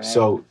well. Right.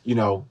 So,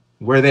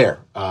 we're there.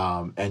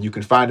 And you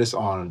can find us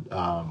on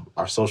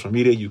our social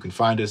media. You can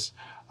find us,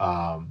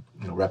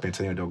 Rep.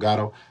 Antonio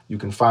Delgado. You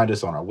can find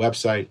us on our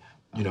website.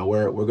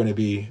 We're going to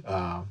be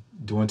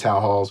doing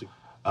town halls.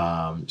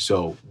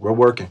 So we're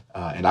working.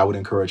 And I would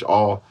encourage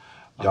all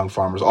young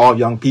farmers, all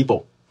young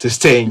people to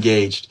stay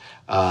engaged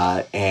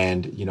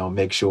and,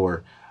 make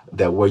sure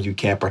that where you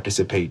can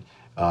participate,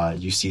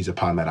 you seize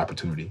upon that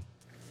opportunity.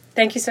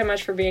 Thank you so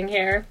much for being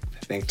here.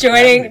 Thanks.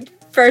 Joining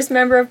first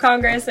member of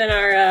Congress in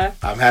our...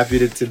 I'm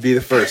happy to be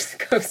the first.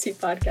 COSI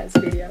podcast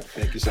studio.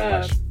 Thank you so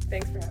much.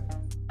 Thanks for having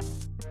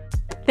us.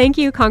 Thank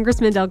you,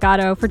 Congressman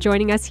Delgado, for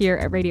joining us here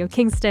at Radio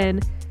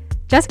Kingston.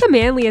 Jessica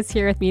Manley is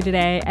here with me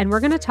today, and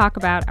we're going to talk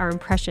about our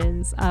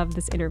impressions of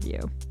this interview.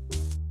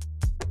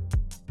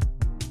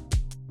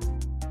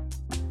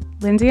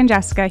 Lindsay and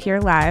Jessica here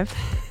live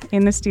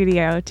in the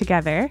studio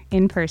together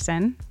in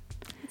person.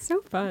 So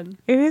fun.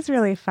 It is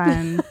really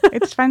fun.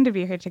 It's fun to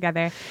be here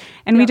together.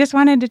 And we just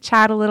wanted to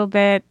chat a little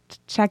bit,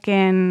 check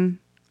in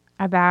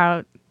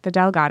about the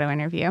Delgado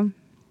interview.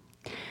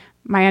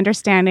 My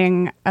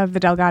understanding of the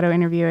Delgado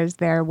interview is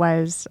there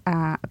was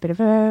a bit of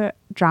a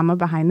drama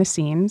behind the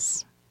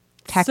scenes,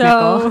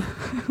 technical.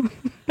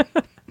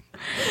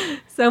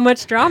 So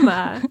much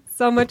drama.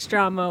 So much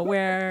drama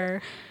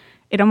where...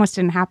 It almost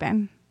didn't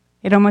happen.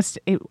 It almost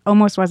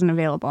wasn't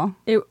available.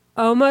 It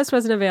almost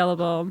wasn't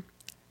available.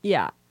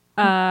 Yeah.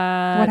 What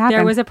happened?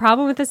 There was a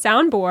problem with the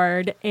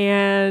soundboard,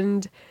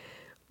 and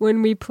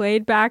when we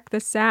played back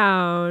the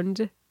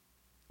sound,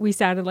 we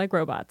sounded like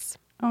robots.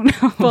 Oh, no.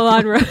 Full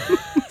on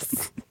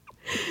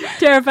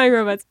terrifying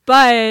robots.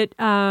 But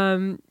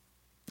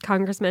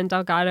Congressman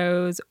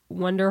Delgado's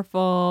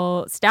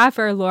wonderful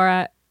staffer,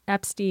 Laura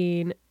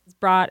Epstein,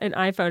 brought an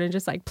iPhone and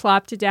just like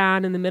plopped it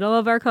down in the middle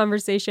of our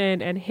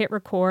conversation and hit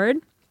record.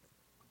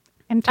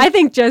 And I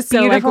think just so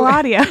beautiful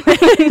audio.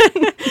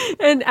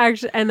 and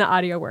the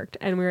audio worked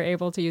and we were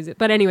able to use it.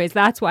 But anyways,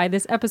 that's why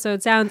this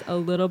episode sounds a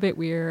little bit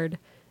weird,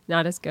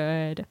 not as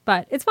good,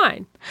 but it's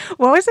fine.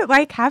 What was it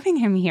like having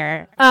him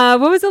here? What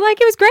was it like?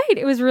 It was great.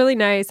 It was really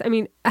nice. I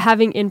mean,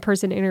 having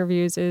in-person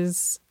interviews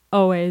is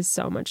always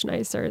so much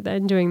nicer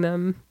than doing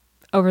them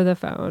over the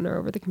phone or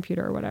over the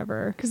computer or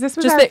whatever. Because this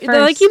was just our they're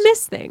like, you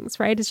miss things,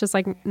 right? It's just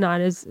like not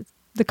as,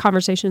 the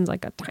conversation's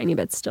like a tiny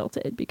bit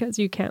stilted because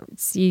you can't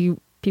see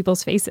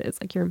people's faces.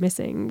 Like you're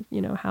missing,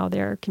 how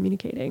they're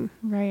communicating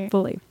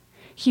fully.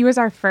 He was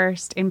our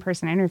first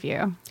in-person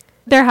interview.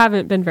 There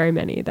haven't been very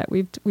many that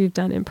we've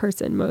done in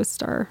person.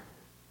 Most are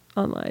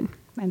online.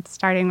 And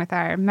starting with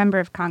our member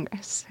of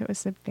Congress, it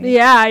was a big...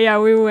 Yeah,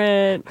 we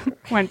went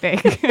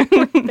big.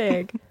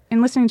 big.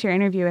 In listening to your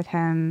interview with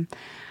him,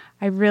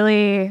 I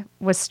really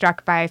was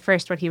struck by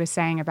first what he was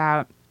saying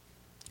about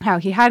how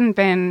he hadn't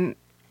been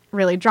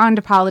really drawn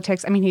to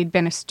politics. I mean, he'd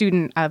been a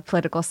student of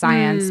political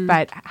science,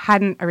 but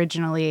hadn't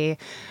originally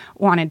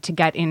wanted to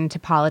get into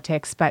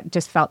politics, but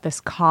just felt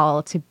this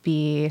call to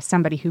be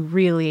somebody who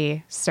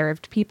really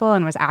served people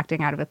and was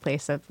acting out of a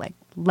place of like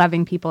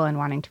loving people and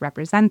wanting to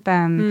represent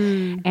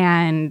them.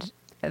 And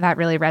that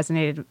really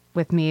resonated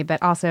with me,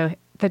 but also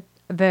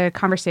the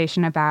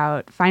conversation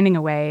about finding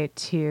a way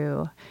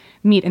to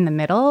meet in the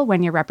middle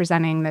when you're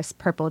representing this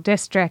purple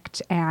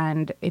district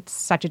and it's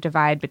such a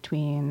divide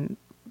between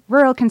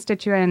rural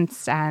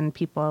constituents and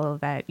people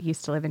that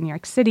used to live in New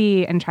York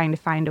City, and trying to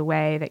find a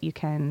way that you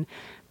can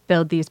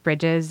build these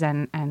bridges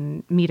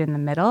and meet in the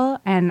middle.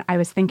 And I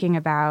was thinking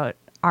about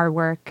our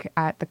work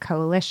at the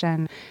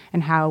coalition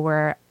and how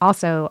we're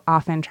also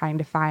often trying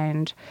to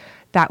find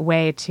that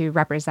way to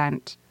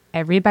represent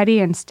everybody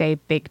and stay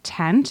big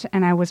tent.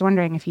 And I was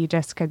wondering if you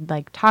just could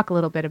like talk a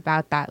little bit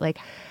about that. Like,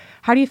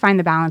 how do you find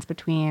the balance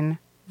between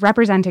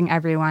representing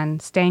everyone,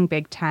 staying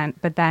big tent,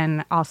 but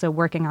then also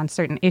working on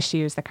certain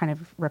issues that kind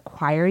of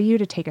require you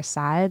to take a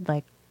side,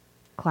 like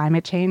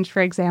climate change,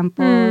 for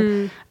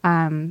example?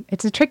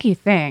 It's a tricky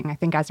thing, I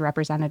think, as a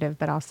representative,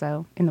 but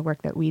also in the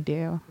work that we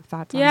do.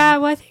 Thoughts on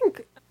that? Well, I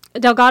think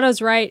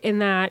Delgado's right in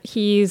that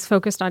he's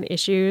focused on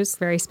issues,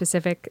 very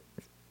specific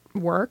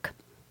work.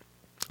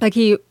 Like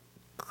he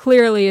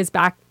clearly is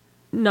back,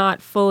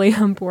 not fully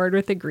on board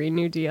with the Green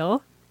New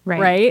Deal,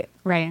 right?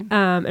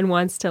 And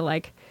wants to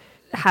like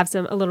have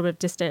a little bit of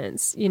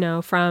distance,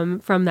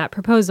 from that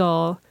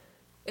proposal.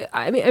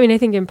 I mean, I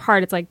think in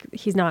part it's like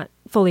he's not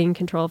fully in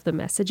control of the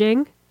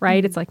messaging,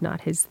 right? It's like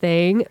not his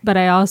thing. But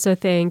I also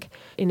think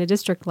in a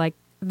district like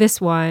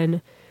this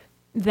one,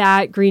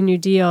 that Green New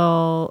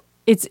Deal,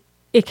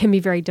 it can be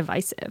very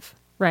divisive,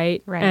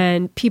 right?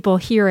 And people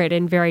hear it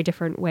in very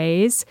different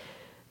ways.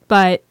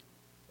 But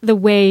the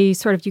way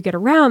sort of you get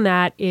around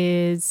that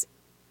is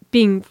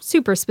being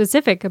super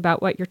specific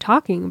about what you're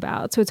talking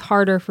about. So it's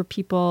harder for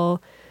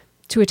people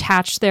to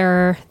attach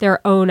their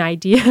own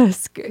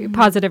ideas,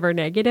 positive or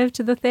negative,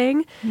 to the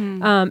thing.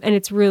 And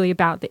it's really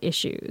about the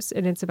issues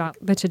and it's about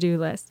the to-do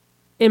list.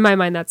 In my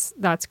mind,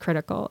 that's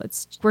critical.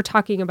 We're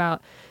talking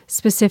about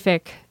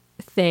specific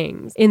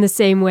things in the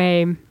same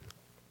way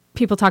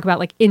people talk about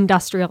like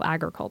industrial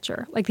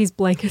agriculture, like these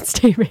blanket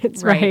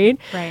statements, right?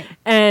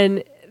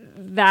 And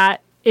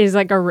that is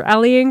like a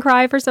rallying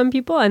cry for some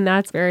people, and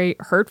that's very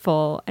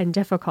hurtful and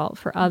difficult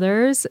for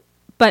others.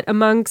 But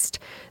amongst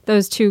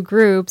those two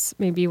groups,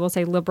 maybe we'll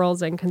say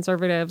liberals and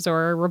conservatives,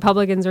 or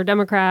Republicans or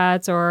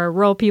Democrats, or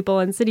rural people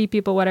and city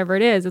people, whatever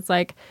it is, it's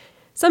like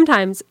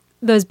sometimes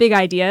those big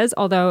ideas,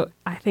 although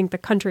I think the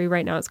country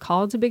right now is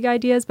called to big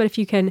ideas, but if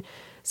you can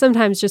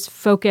sometimes just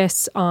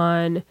focus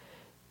on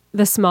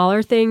the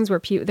smaller things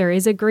where there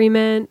is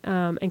agreement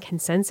and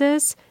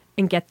consensus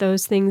and get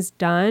those things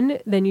done,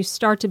 then you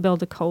start to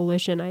build a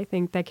coalition, I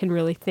think, that can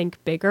really think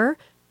bigger.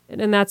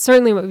 And that's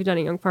certainly what we've done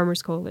at Young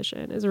Farmers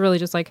Coalition, is really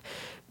just like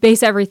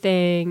base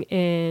everything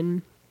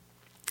in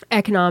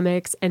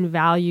economics and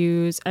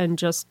values and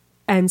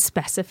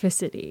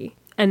specificity.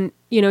 And,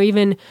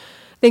 even I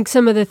think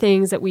some of the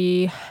things that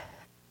we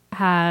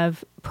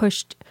have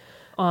pushed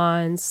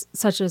on,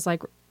 such as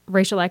like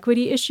racial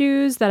equity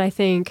issues that I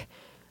think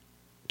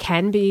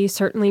can be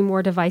certainly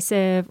more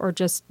divisive or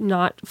just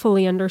not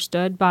fully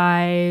understood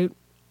by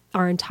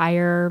our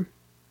entire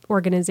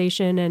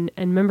organization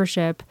and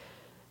membership,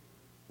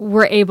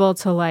 we're able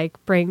to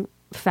like bring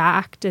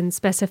fact and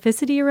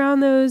specificity around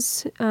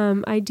those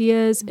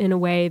ideas in a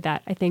way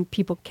that I think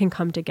people can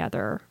come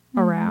together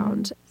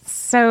around.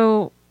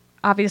 So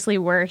obviously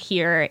we're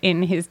here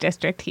in his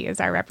district. He is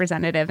our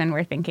representative and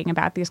we're thinking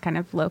about these kind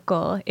of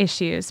local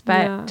issues.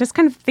 But just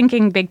kind of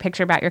thinking big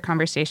picture about your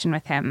conversation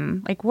with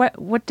him, like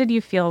what did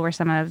you feel were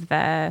some of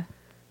the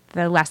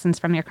lessons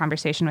from your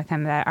conversation with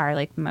him that are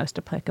like most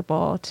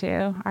applicable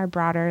to our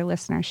broader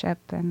listenership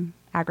and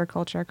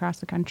agriculture across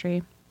the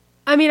country?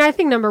 I mean, I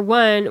think number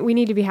one, we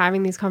need to be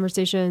having these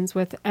conversations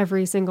with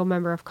every single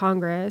member of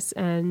Congress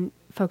and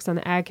folks on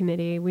the Ag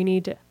Committee. We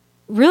need to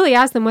really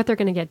ask them what they're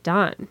going to get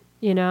done,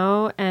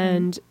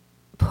 and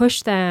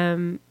push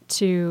them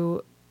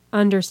to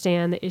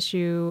understand the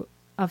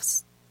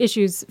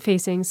issues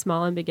facing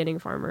small and beginning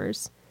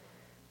farmers.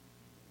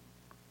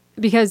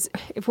 Because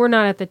if we're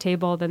not at the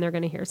table, then they're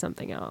going to hear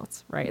something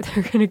else, right?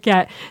 They're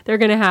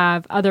going to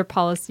have other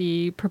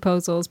policy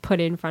proposals put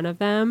in front of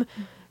them.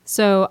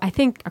 So I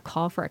think a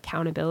call for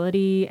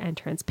accountability and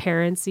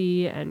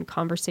transparency and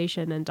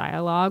conversation and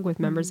dialogue with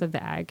members of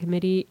the Ag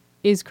Committee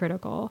is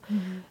critical.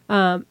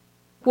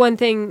 One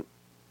thing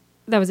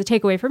that was a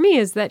takeaway for me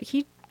is that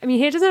he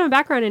doesn't have a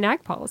background in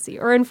ag policy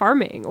or in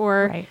farming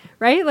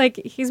right? Like,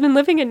 he's been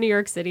living in New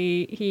York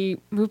City. He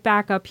moved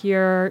back up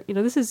here.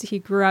 He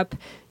grew up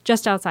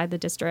just outside the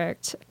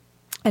district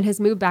and has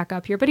moved back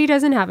up here, but he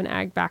doesn't have an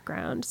ag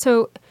background.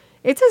 So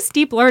it's a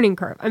steep learning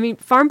curve. I mean,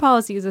 farm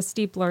policy is a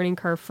steep learning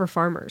curve for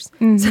farmers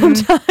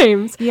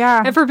sometimes.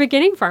 Yeah. And for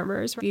beginning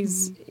farmers,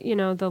 these,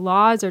 the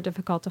laws are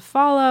difficult to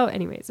follow.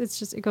 Anyways,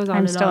 it goes on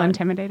I'm and still on.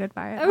 intimidated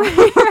by it.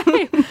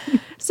 Right.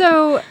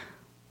 So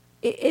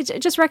it's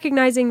just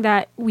recognizing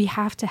that we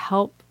have to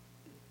help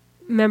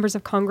members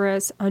of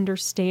Congress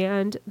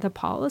understand the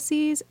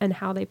policies and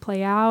how they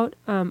play out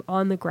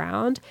on the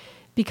ground,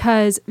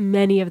 because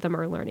many of them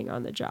are learning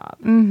on the job.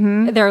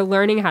 They're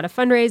learning how to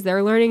fundraise.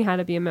 They're learning how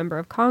to be a member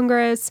of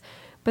Congress,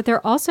 but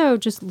they're also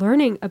just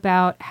learning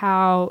about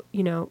how,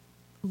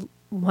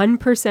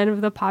 1% of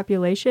the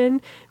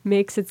population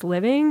makes its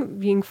living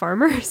being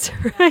farmers,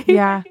 right?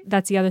 Yeah.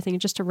 That's the other thing,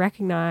 just to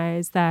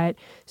recognize that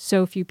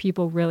so few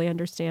people really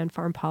understand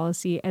farm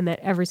policy, and that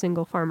every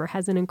single farmer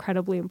has an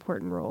incredibly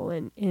important role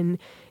in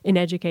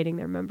educating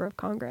their member of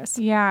Congress.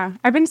 Yeah.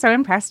 I've been so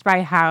impressed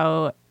by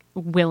how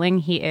willing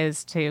he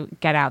is to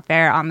get out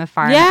there on the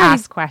farm, Yeah,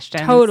 ask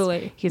questions.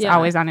 totally. He's Yeah.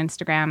 always on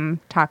Instagram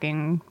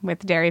talking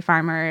with dairy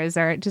farmers,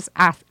 or just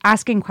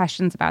asking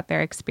questions about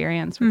their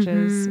experience, which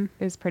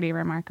is pretty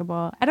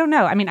remarkable. I don't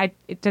know. I mean,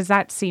 does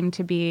that seem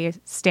to be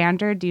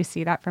standard? Do you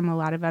see that from a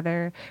lot of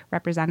other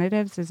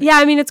representatives? Yeah,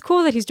 I mean, it's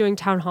cool that he's doing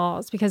town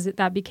halls, because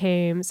that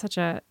became such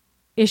a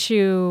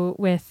issue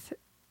with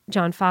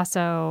John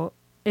Faso,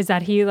 is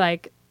that he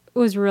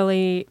was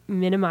really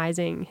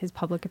minimizing his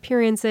public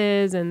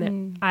appearances, and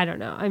that, I don't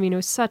know. I mean, it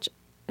was such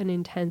an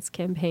intense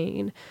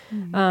campaign.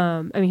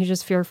 He's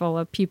just fearful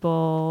of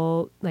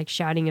people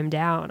shouting him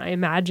down, I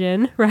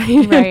imagine,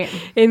 right?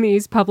 In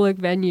these public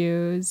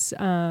venues.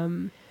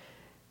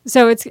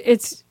 So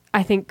it's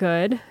I think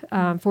good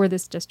for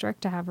this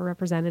district to have a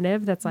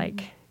representative that's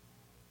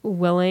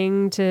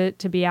willing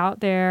to be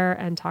out there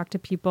and talk to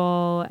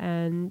people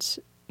and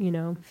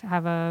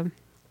have a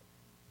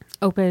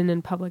open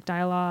and public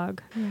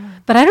dialogue. Yeah.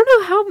 But I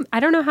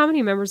don't know how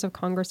many members of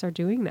Congress are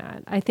doing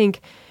that. I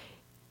think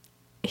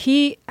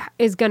he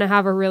is going to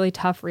have a really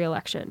tough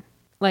reelection.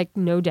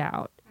 No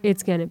doubt.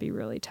 It's going to be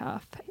really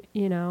tough.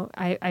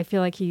 I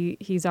feel like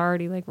he's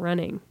already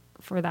running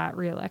for that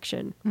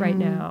reelection right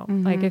now.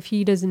 If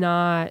he does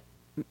not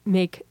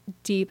make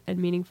deep and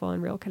meaningful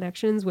and real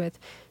connections with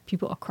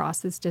people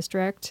across this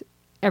district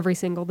every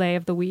single day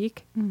of the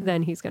week,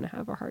 then he's going to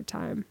have a hard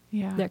time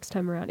next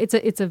time around.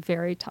 It's a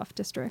very tough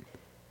district.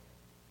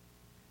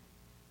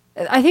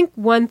 I think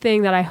one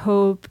thing that I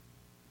hope,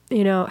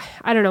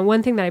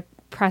 one thing that I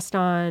pressed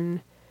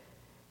on,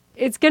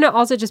 it's going to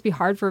also just be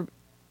hard for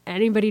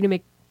anybody to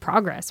make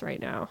progress right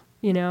now,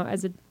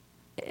 as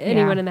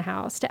anyone in the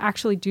House, to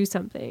actually do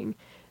something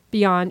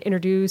beyond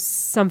introduce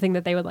something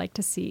that they would like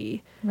to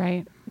see.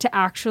 Right. To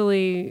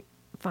actually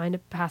find a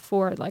path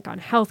forward, on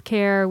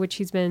healthcare, which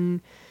he's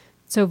been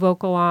so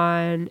vocal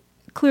on.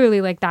 Clearly,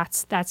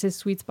 that's his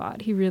sweet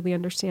spot. He really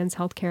understands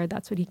healthcare.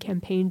 That's what he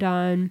campaigned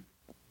on.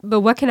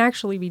 But what can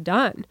actually be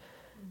done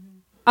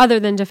other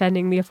than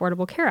defending the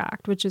Affordable Care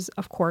Act, which is,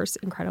 of course,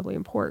 incredibly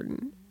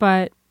important.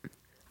 But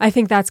I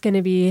think that's going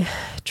to be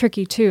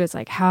tricky, too. It's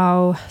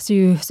how, so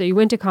you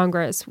went to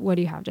Congress, what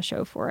do you have to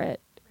show for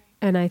it?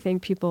 And I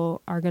think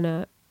people are going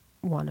to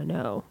want to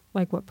know,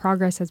 what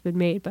progress has been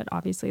made. But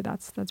obviously,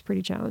 that's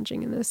pretty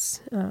challenging in this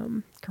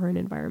current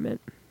environment.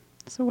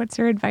 So what's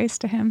your advice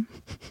to him?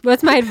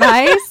 What's my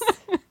advice?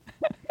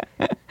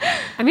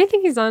 I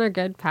think he's on a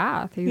good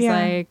path.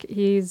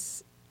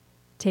 He's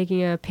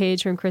taking a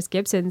page from Chris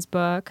Gibson's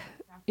book.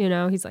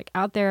 He's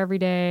out there every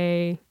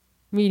day,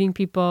 meeting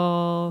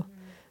people.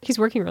 He's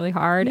working really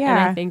hard. And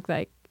I think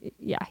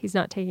he's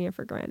not taking it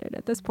for granted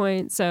at this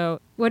point.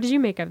 So what did you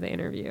make of the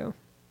interview?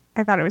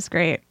 I thought it was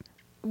great.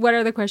 What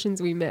are the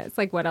questions we missed?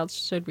 What else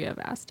should we have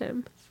asked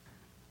him?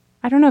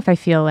 I don't know if I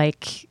feel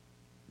like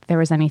there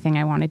was anything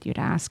I wanted you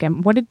to ask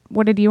him. What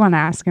did you want to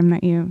ask him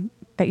that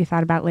you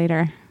thought about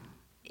later?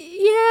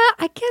 Yeah,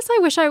 I guess I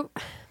wish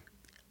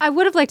I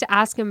would have liked to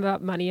ask him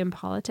about money in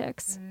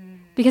politics,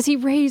 because he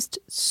raised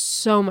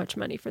so much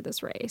money for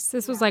this race.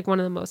 This was one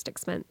of the most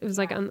expensive. It was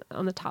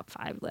on the top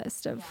 5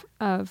 list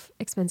of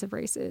expensive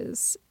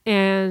races.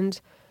 And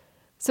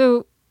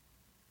so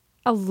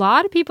a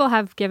lot of people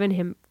have given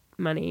him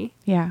money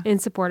Yeah. in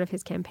support of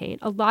his campaign.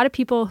 A lot of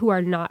people who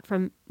are not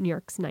from New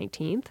York's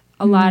 19th,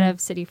 a lot of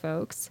city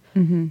folks,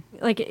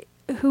 like,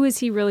 who is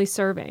he really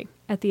serving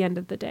at the end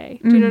of the day?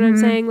 Do you know what I'm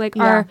saying? Like,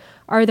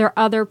 are there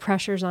other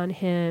pressures on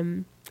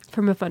him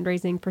from a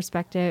fundraising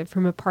perspective,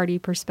 from a party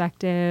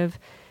perspective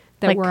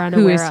that Like, we're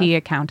unaware who is of? he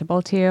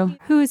accountable to?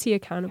 Who is he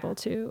accountable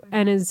to?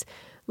 And is,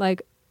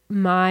 like,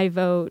 my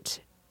vote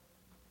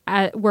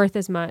worth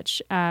as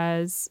much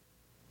as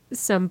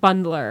some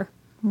bundler,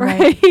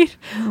 right?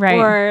 Right.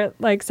 Or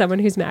like someone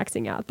who's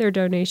maxing out their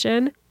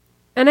donation.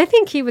 And I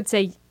think he would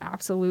say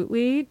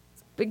absolutely,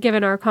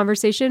 given our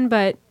conversation,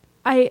 but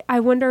I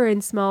wonder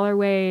in smaller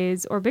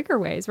ways or bigger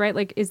ways, right?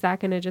 Like, is that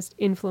going to just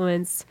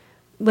influence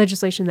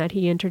legislation that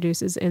he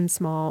introduces in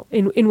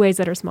ways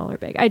that are small or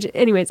big?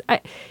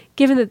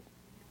 Given that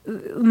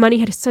money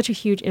had such a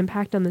huge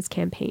impact on this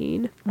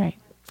campaign, Right.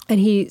 and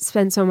he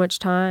spent so much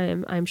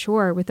time, I'm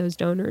sure, with those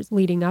donors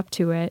leading up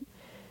to it,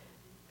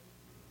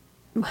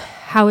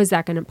 how is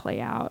that going to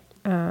play out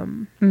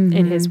in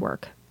his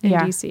work in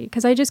DC?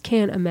 Because I just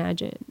can't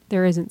imagine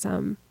there isn't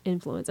some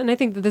influence. And I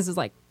think that this is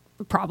like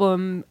a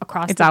problem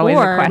across the always a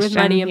board with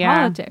question. money in Yeah.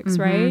 politics,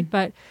 right?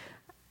 But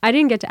I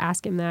didn't get to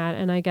ask him that.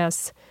 And I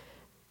guess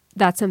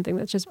that's something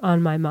that's just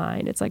on my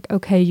mind. It's like,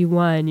 okay, you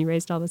won, you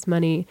raised all this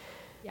money.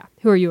 Yeah.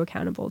 Who are you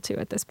accountable to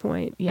at this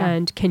point? Yeah.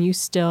 And can you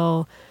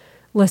still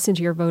listen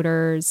to your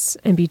voters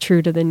and be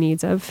true to the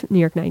needs of New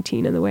York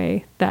 19 in the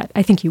way that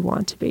I think you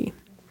want to be?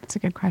 That's a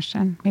good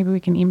question. Maybe we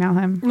can email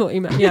him. We'll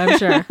email. Yeah, I'm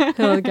sure.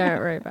 He'll get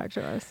right back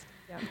to us.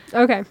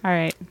 Yeah. Okay. All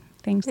right.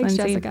 Thanks, Thanks,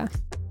 Lindsay. Jessica.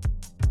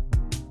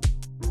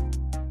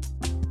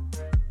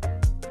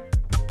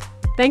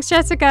 Thanks,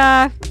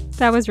 Jessica.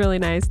 That was really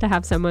nice to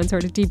have someone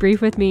sort of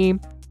debrief with me.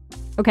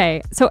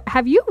 Okay, so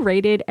have you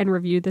rated and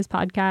reviewed this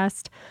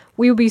podcast?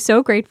 We would be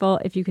so grateful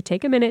if you could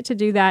take a minute to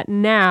do that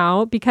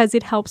now, because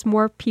it helps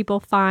more people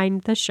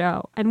find the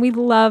show. And we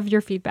love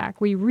your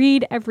feedback. We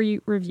read every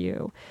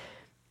review.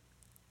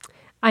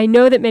 I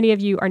know that many of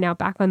you are now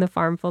back on the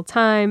farm full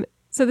time,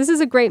 so this is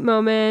a great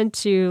moment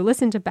to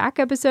listen to back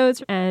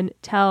episodes and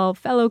tell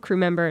fellow crew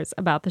members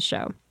about the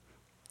show.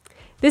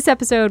 This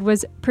episode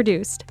was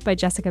produced by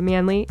Jessica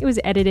Manley. It was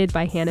edited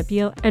by Hannah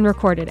Beal and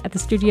recorded at the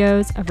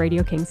studios of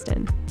Radio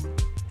Kingston.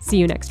 See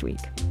you next week.